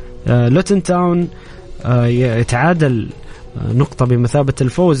 لوتن تاون يتعادل نقطة بمثابة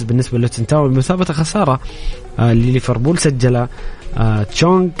الفوز بالنسبة للوتن تاون، بمثابة خسارة لليفربول. سجل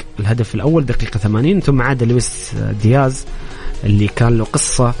تشونغ الهدف الأول دقيقة 80، ثم عاد لويس دياز اللي كان له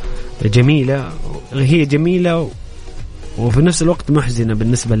قصة جميلة، هي جميلة وفي نفس الوقت محزنة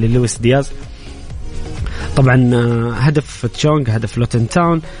بالنسبة للويس دياز. طبعا هدف تشونغ هدف لوتن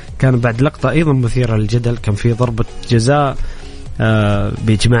تاون كان بعد لقطة أيضا مثيرة للجدل، كان في ضربة جزاء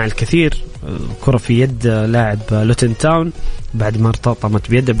بإجماع الكثير، كرة في يد لاعب لوتن تاون بعد ما ارتطمت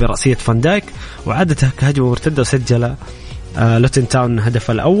بيده برأسية فان دايك، وعادت هجمة مرتدة وسجل لوتن تاون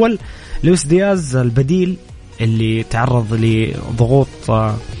هدف الأول. لويس دياز البديل اللي تعرض لضغوط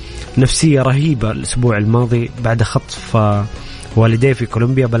نفسية رهيبة الأسبوع الماضي بعد خطف والديه في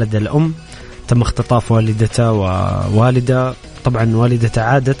كولومبيا بلد الأم، تم اختطاف والدته ووالده، طبعا والدته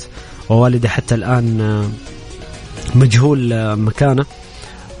عادت ووالده حتى الآن مجهول مكانه.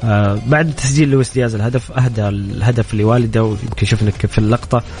 بعد تسجيل لويس دياز الهدف أهدى الهدف لوالده، ويمكن شفنا في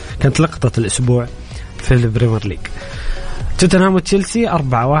اللقطة كانت لقطة الأسبوع في البريمير ليج. توتنهام وتشيلسي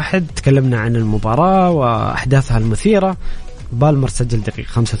 4-1، تكلمنا عن المباراة وأحداثها المثيرة. بالمر سجل دقيقة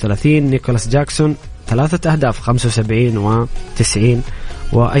 35، نيكولاس جاكسون 3 أهداف 75 و90،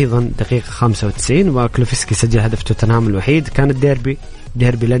 وأيضا دقيقة 95 وكلوفسكي سجل هدف توتنهام الوحيد. كان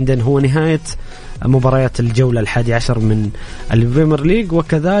ديربي لندن هو نهاية مباريات الجولة 11 من البريمير ليج،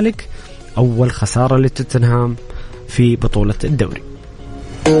 وكذلك أول خسارة لتوتنهام في بطولة الدوري.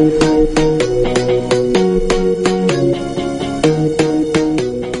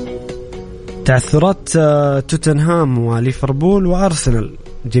 تعثرات توتنهام وليفربول وأرسنال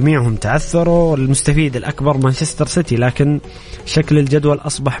جميعهم تعثروا، المستفيد الأكبر مانشستر سيتي، لكن شكل الجدول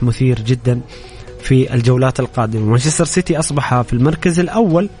أصبح مثير جدا في الجولات القادمة. مانشستر سيتي أصبح في المركز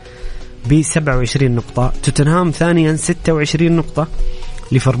الأول ب27 نقطة، توتنهام ثانيا 26 نقطة،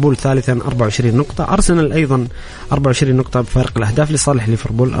 ليفربول ثالثا 24 نقطة، أرسنال أيضا 24 نقطة بفارق الأهداف لصالح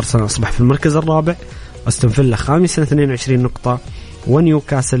ليفربول. أرسنال أصبح في المركز الرابع، أستون فيلا خامسا 22 نقطة،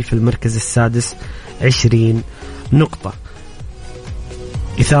 ونيوكاسل في المركز السادس 20 نقطة.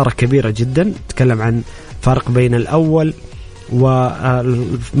 إثارة كبيرة جدا، تكلم عن فرق بين الأول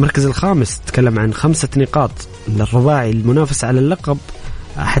والمركز الخامس تكلم عن 5 نقاط للرباعي المنافس على اللقب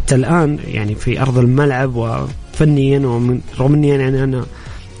حتى الآن يعني في أرض الملعب وفنيا، رغم أني يعني أنا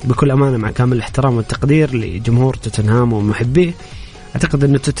بكل أمانة مع كامل الاحترام والتقدير لجمهور توتنهام ومحبيه، أعتقد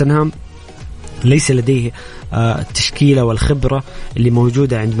أن توتنهام ليس لديه التشكيلة والخبرة اللي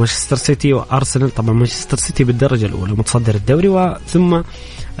موجودة عند مانشستر سيتي وأرسنال. طبعا مانشستر سيتي بالدرجة الأولى متصدر الدوري، وثم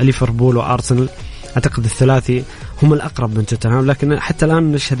ليفربول وأرسنال. أعتقد الثلاثي هم الأقرب من توتنهام، لكن حتى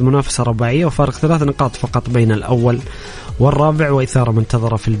الآن نشهد منافسة رباعية وفارق 3 نقاط فقط بين الأول والرابع، وإثارة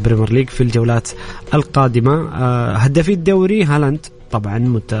منتظرة في البريمير ليج في الجولات القادمة. هدافي الدوري هالاند طبعا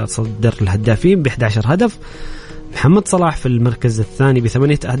متصدر الهدافين ب11 هدف، محمد صلاح في المركز الثاني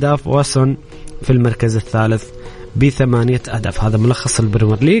ب8 أهداف، وسون في المركز الثالث ب8 أهداف. هذا ملخص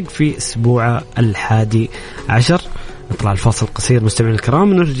البريمير ليج في أسبوع 11. نطلع الفاصل قصير مستمعين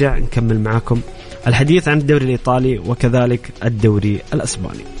الكرام، ونرجع نكمل معكم الحديث عن الدوري الإيطالي وكذلك الدوري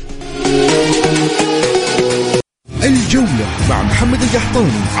الأسباني. الجولة مع محمد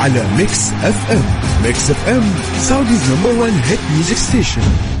القحطاني على ميكس اف ام. ميكس اف ام سعوديز نمبر 1 هيت ميوزك ستيشن.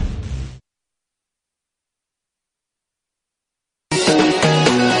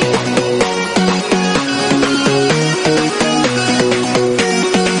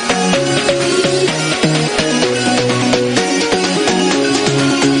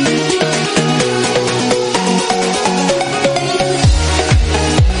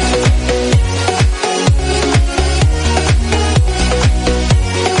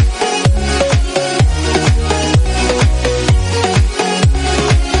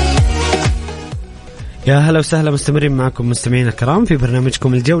 يا هلا وسهلا، مستمرين معكم مستمعين الكرام في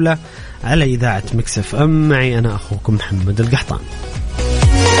برنامجكم الجولة على إذاعة ميكس اف ام. معي أنا أخوكم محمد القحطان.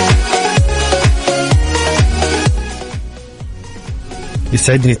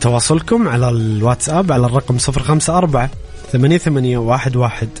 يسعدني تواصلكم على الواتساب على الرقم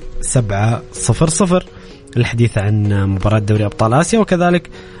 0548811700 الحديث عن مباراة دوري أبطال آسيا، وكذلك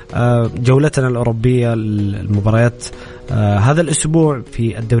جولتنا الأوروبية المباريات هذا الأسبوع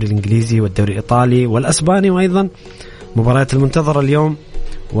في الدوري الإنجليزي والدوري الإيطالي والأسباني، وأيضا مباريات المنتظرة اليوم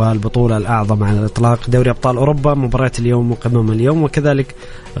والبطولة الأعظم على الإطلاق دوري أبطال أوروبا، مباريات اليوم وقمم اليوم، وكذلك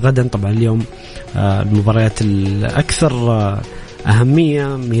غدا طبعا اليوم المباريات الأكثر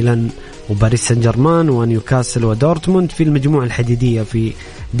أهمية ميلان وباريس سان جيرمان ونيوكاسل ودورتموند في المجموعة الحديدية في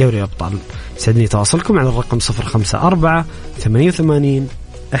دوري الأبطال. سعدني تواصلكم على الرقم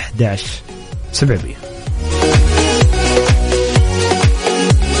 0548811700.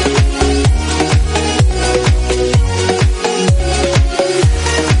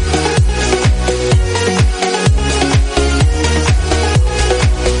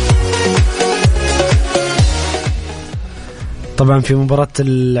 طبعا في مباراة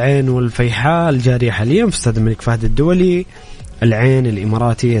العين والفيحاء الجارية حاليا في استاد الملك فهد الدولي، العين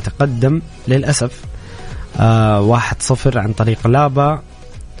الإماراتي يتقدم للأسف 1-0 عن طريق لابا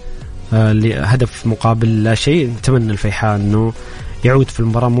لهدف مقابل لا شيء. نتمنى الفيحاء أنه يعود في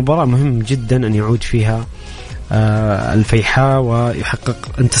المباراة، مباراة مهم جدا أن يعود فيها الفيحاء ويحقق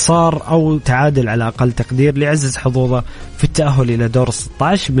انتصار أو تعادل على أقل تقدير ليعزز حظوظه في التأهل إلى دور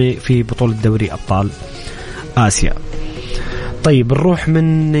 16 في بطولة دوري أبطال آسيا. طيب نروح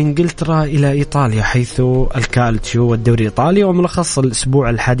من إنجلترا إلى إيطاليا، حيث الكالتشيو والدوري الإيطالي وملخص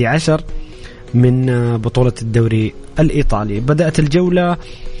الأسبوع 11 من بطولة الدوري الإيطالي. بدأت الجولة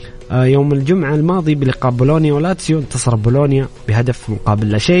يوم الجمعة الماضي بلقاء بولونيا ولاتسيو، انتصر بولونيا بهدف مقابل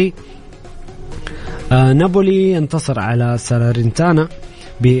لا شيء. نابولي انتصر على سالارنتانا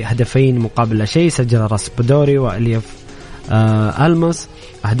بهدفين مقابل لا شيء، سجل راسبودوري وأليف ألماس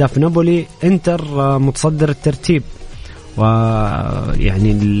أهداف نابولي. انتر متصدر الترتيب،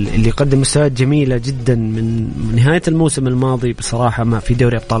 ويعني اللي قدم مستويات جميلة جدا من نهاية الموسم الماضي بصراحة ما في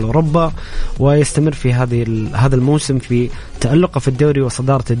دوري أبطال أوروبا، ويستمر في هذا الموسم في تألقه في الدوري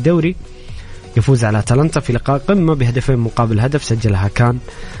وصدارة الدوري. يفوز على أتلانتا في لقاء قمة بهدفين مقابل هدف سجلها كان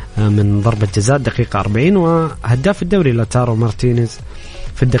من ضربة جزاء دقيقة 40، وهداف الدوري لاتارو مارتينيز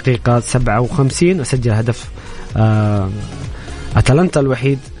في الدقيقة 57 سجل هدف أتلانتا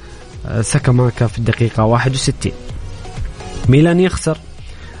الوحيد ساكاماكا في الدقيقة 61. ميلان يخسر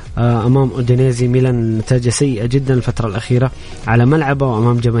أمام أودينيزي، ميلان نتائج سيئة جدا الفترة الأخيرة على ملعبه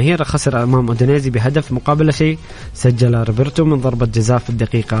وأمام جماهيره، خسر أمام أودينيزي بهدف مقابل شيء سجل روبرتو من ضربة جزاء في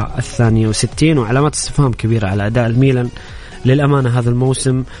الدقيقة 62، وعلامات استفهام كبيرة على أداء الميلان للأمانة هذا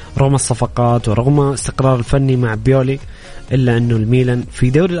الموسم رغم الصفقات ورغم استقرار الفني مع بيولي، إلا أنه الميلان في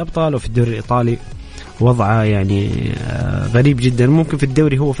دوري الأبطال وفي الدوري الإيطالي وضعه يعني غريب جدا. ممكن في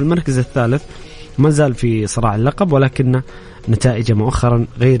الدوري هو في المركز الثالث ما زال في صراع اللقب، ولكن نتائجه مؤخرا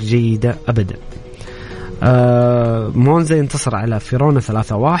غير جيدة أبدا. مونزا ينتصر على فيرونا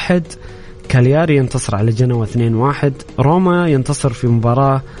 3-1. كالياري ينتصر على جنوة 2-1. روما ينتصر في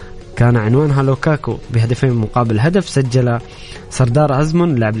مباراة كان عنوانها لوكاكو بهدفين مقابل هدف. سجل سردار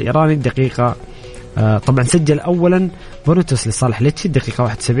أزمون اللاعب الإيراني الدقيقة طبعا سجل أولا بونوتوس لصالح ليتشي الدقيقة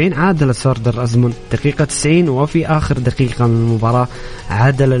 71، عادل سردار أزمون دقيقة 90، وفي آخر دقيقة من المباراة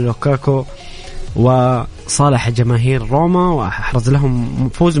عادل لوكاكو وصالح جماهير روما وأحرز لهم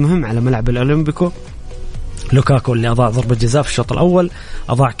فوز مهم على ملعب الأولمبيكو. لوكاكو اللي أضاع ضربة جزاء في الشوط الأول،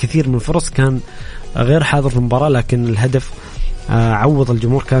 أضاع كثير من الفرص، كان غير حاضر في المباراة، لكن الهدف عوض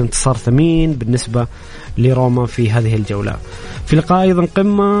الجمهور. كان انتصار ثمين بالنسبة لروما في هذه الجولة. في لقاء أيضا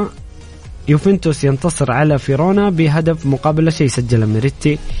قمة يوفنتوس ينتصر على فيرونا بهدف مقابل لا شيء، سجل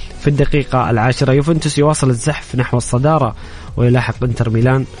ميريتي في الدقيقة 10. يوفنتوس يواصل الزحف نحو الصدارة ويلاحق انتر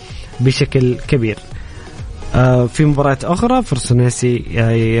ميلان بشكل كبير. في مباراة أخرى فرسونيسي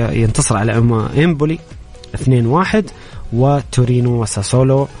ينتصر على إمبولي 2-1، وتورينو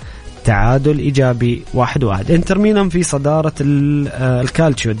وساسولو تعادل إيجابي 1-1. انتر ميلان في صدارة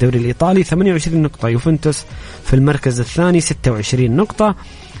الكالتشيو الدوري الإيطالي 28 نقطة، يوفنتوس في المركز الثاني 26 نقطة،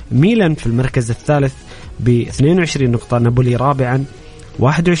 ميلان في المركز الثالث ب22 نقطة، نابولي رابعا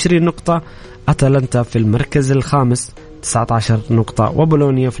 21 نقطة، أتلانتا في المركز الخامس 19 نقطة،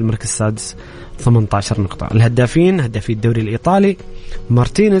 وبولونيا في المركز السادس 18 نقطة. الهدافين هدافي الدوري الإيطالي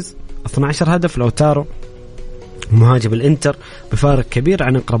مارتينيز 12 هدف، لوتارو مهاجم الانتر بفارق كبير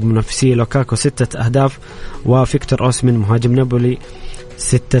عن أقرب منافسيه لوكاكو 6 أهداف، وفيكتور أوسمين مهاجم نابولي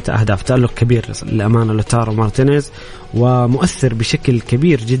 6 أهداف. تألق كبير للأمانة لوتارو مارتينيز، ومؤثر بشكل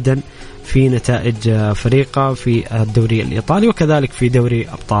كبير جدا في نتائج فريقه في الدوري الإيطالي وكذلك في دوري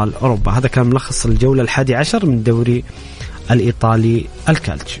أبطال أوروبا. هذا كان ملخص الجولة 11 من الدوري الإيطالي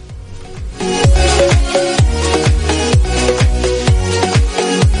الكالتشيو.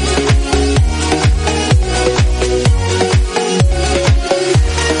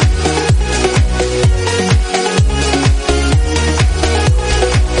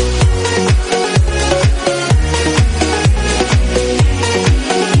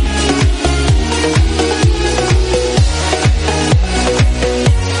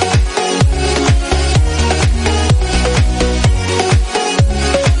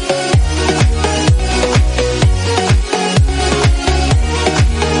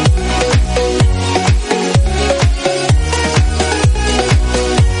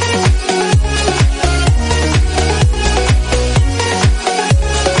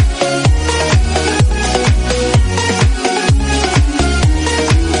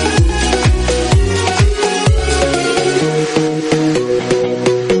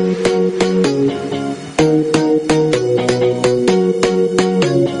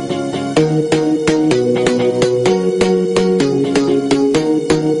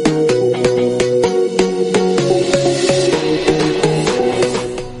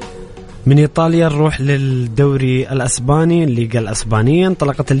 من إيطاليا نروح للدوري الأسباني، الليغا الأسبانية.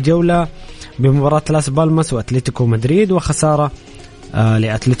 انطلقت الجولة بمباراة لاس بالماس وأتلتيكو مدريد، وخسارة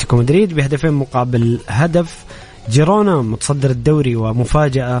لأتلتيكو مدريد بهدفين مقابل هدف. جيرونا متصدر الدوري،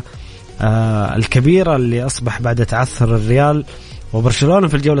 ومفاجأة الكبيرة اللي أصبح بعد تعثر الريال وبرشلونة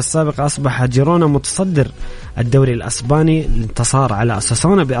في الجولة السابقة، أصبح جيرونا متصدر الدوري الأسباني، انتصار على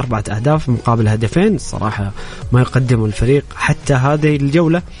أساسونا ب4 أهداف مقابل هدفين. صراحة ما يقدمه الفريق حتى هذه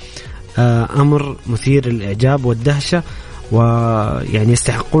الجولة أمر مثير للإعجاب والدهشة، ويعني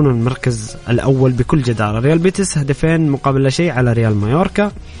يستحقون المركز الأول بكل جدارة. ريال بيتس هدفين مقابل لا شيء على ريال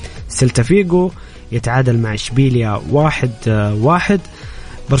مايوركا. سيلتا فيغو يتعادل مع إشبيليا 1-1.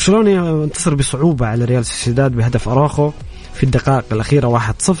 برشلونة ينتصر بصعوبة على ريال سوسيداد بهدف أراخو في الدقائق الأخيرة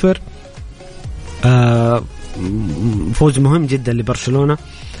 1-0. فوز مهم جدا لبرشلونة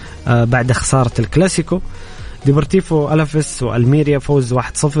بعد خسارة الكلاسيكو. ديبورتيفو ألافيس وألميريا فوز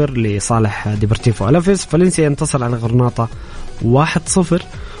 1-0 لصالح ديبورتيفو ألافيس. فالنسيا ينتصر على غرناطة 1-0،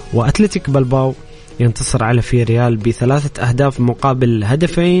 وأتلتيك بلباو ينتصر على فيريال ب3 أهداف مقابل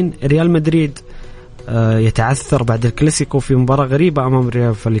هدفين. ريال مدريد يتعثر بعد الكلاسيكو في مباراة غريبة أمام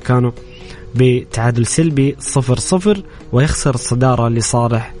ريال فاليكانو بتعادل سلبي 0-0، ويخسر الصدارة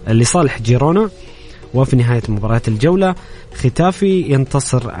لصالح جيرونا. وفي نهاية مباراة الجولة ختافي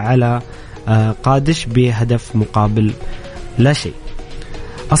ينتصر على قادش بهدف مقابل لا شيء.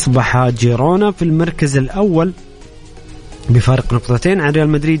 أصبح جيرونا في المركز الأول بفارق نقطتين عن ريال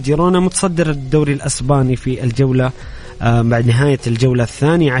مدريد. جيرونا متصدر الدوري الأسباني في الجولة بعد نهاية الجولة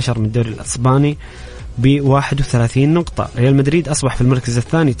 12 من الدوري الأسباني ب31 نقطة. ريال مدريد أصبح في المركز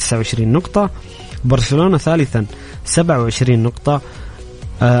الثاني 29 نقطة. برشلونة ثالثا 27 نقطة.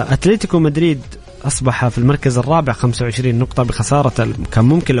 أتلتيكو مدريد أصبح في المركز الرابع 25 نقطة بخسارة. كان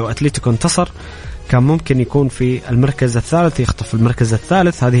ممكن لو أتلتيكو انتصر كان ممكن يكون في المركز الثالث، يخطف المركز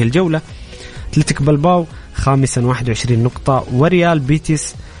الثالث هذه الجولة. أتلتيك بلباو خامسا 21 نقطة، وريال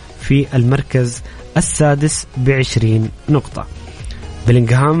بيتيس في المركز السادس ب20 نقطة.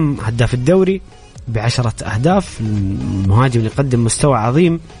 بلينغهام هداف الدوري ب10 أهداف، المهاجم اللي يقدم مستوى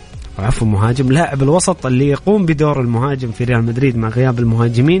عظيم، عفوا مهاجم لاعب الوسط اللي يقوم بدور المهاجم في ريال مدريد مع غياب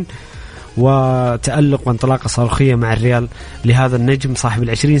المهاجمين، وتألق وانطلاقة صاروخية مع الريال لهذا النجم صاحب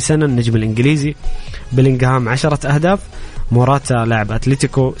 20 سنة النجم الإنجليزي. بلينغهام 10 أهداف، موراتا لاعب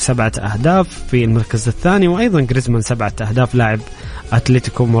أتلتيكو 7 أهداف في المركز الثاني، وأيضا غريزمان 7 أهداف لاعب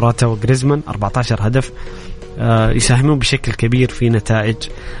أتلتيكو. موراتا وغريزمان 14 هدف، يساهمون بشكل كبير في نتائج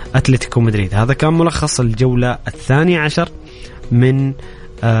أتلتيكو مدريد. هذا كان ملخص الجولة 12 من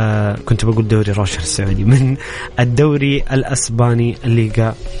كنت بقول دوري روشر السعودي، من الدوري الأسباني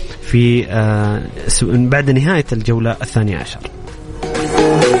الليغا في بعد نهاية الجولة 12.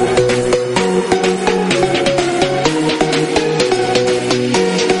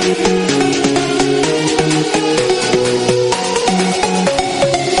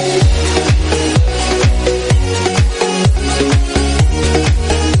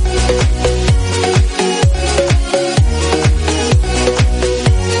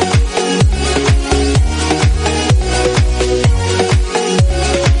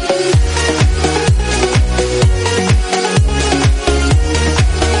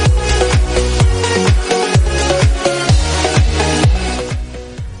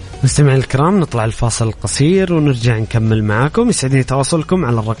 مستمعي الكرام، نطلع الفاصل القصير ونرجع نكمل معاكم. يسعدني تواصلكم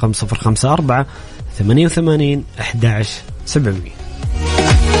على الرقم 054 88 11 700.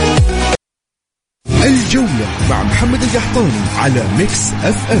 الجولة مع محمد القحطاني على ميكس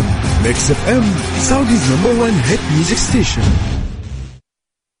اف ام. ميكس اف ام سعوديز نمبر 1 هيت ميوزك ستيشن.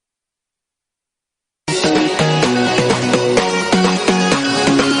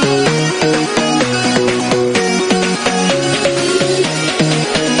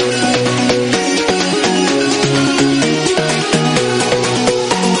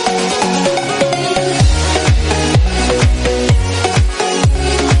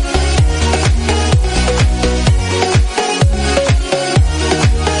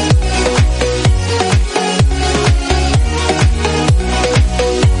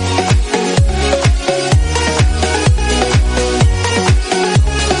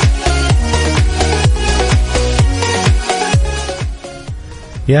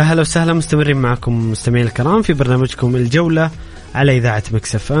 يا هلا وسهلا، مستمرين معكم مستمعين الكرام في برنامجكم الجولة على إذاعة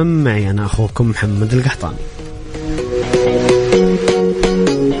ميكس اف ام. معي أنا أخوكم محمد القحطاني.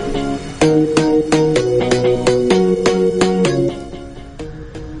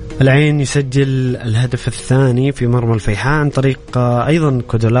 العين يسجل الهدف الثاني في مرمى الفيحاء عن طريق أيضا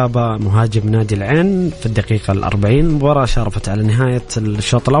كودولابا مهاجم نادي العين في الدقيقة 40. المباراة شارفت على نهاية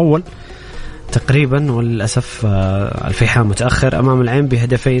الشوط الأول تقريبا، وللأسف الفيحاء متأخر أمام العين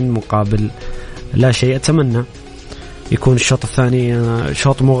بهدفين مقابل لا شيء. أتمنى يكون الشوط الثاني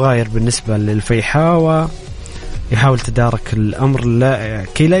شوط مغاير بالنسبة للفيحاء، ويحاول تدارك الأمر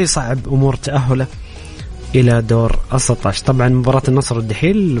كي لا يصعب أمور تأهله إلى دور 16. طبعا مباراة النصر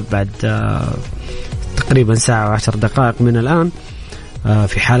والدحيل بعد تقريبا ساعة و10 دقائق من الآن.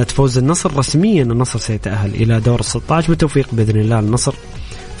 في حالة فوز النصر رسميا النصر سيتأهل إلى دور 16 بتوفيق بإذن الله النصر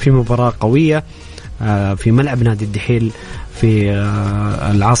في مباراة قوية في ملعب نادي الدحيل في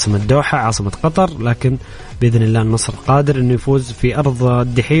العاصمة الدوحة عاصمة قطر، لكن بإذن الله النصر قادر أنه يفوز في أرض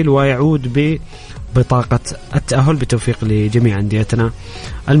الدحيل ويعود ببطاقة التأهل بتوفيق لجميع أنديتنا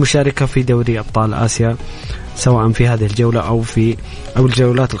المشاركة في دوري أبطال آسيا سواء في هذه الجولة أو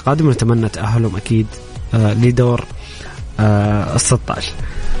الجولات القادمة. نتمنى تأهلهم أكيد لدور 16.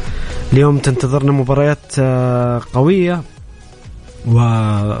 اليوم تنتظرنا مباريات قوية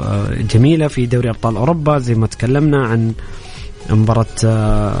وجميلة في دوري أبطال أوروبا، زي ما تكلمنا عن مباراة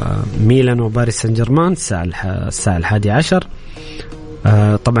ميلان وباريس سان جيرمان الساعة 11.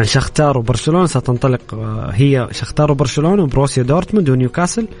 طبعا شختار وبرشلونة ستنطلق، هي شختار وبرشلونة وبروسيا دورتموند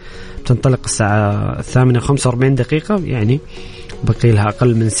ونيوكاسل تنطلق الساعة 8:45، يعني بقي لها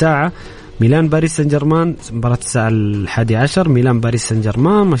أقل من ساعة. ميلان باريس سان جيرمان مباراة الساعة 11، ميلان باريس سان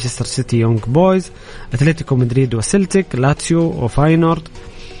جيرمان، مانشستر سيتي يونغ بويز، أتلتيكو مدريد وسلتيك، لاتسيو وفاينورد،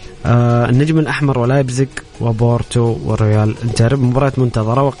 النجم الأحمر ولايبزيغ وبورتو وريال انترب. مباراة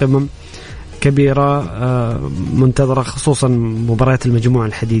منتظرة وقمم كبيرة منتظرة، خصوصا مباريات المجموعة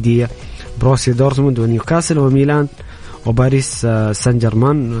الحديدية بروسيا دورتموند ونيوكاسل وميلان وباريس سان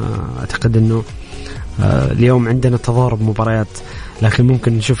جيرمان. أعتقد أنه اليوم عندنا تضارب مباريات، لكن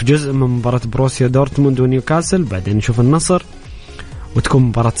ممكن نشوف جزء من مباراة بروسيا دورتموند ونيوكاسل، بعدين نشوف النصر، وتكون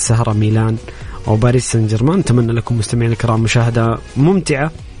مباراة السهرة ميلان أو باريس سان جيرمان. أتمنى لكم مستمعين الكرام مشاهدة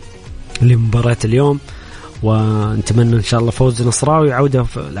ممتعة لمباراة اليوم، ونتمنى إن شاء الله فوز نصراوي،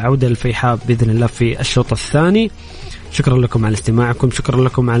 عودة الفيحاء بإذن الله في الشوط الثاني. شكرا لكم على استماعكم، شكرا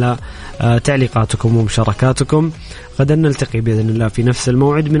لكم على تعليقاتكم ومشاركاتكم. غدا نلتقي بإذن الله في نفس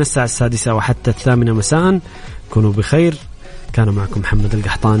الموعد من الساعة 6 وحتى 8 مساء. كونوا بخير. كان معكم محمد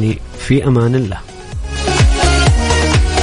القحطاني، في أمان الله.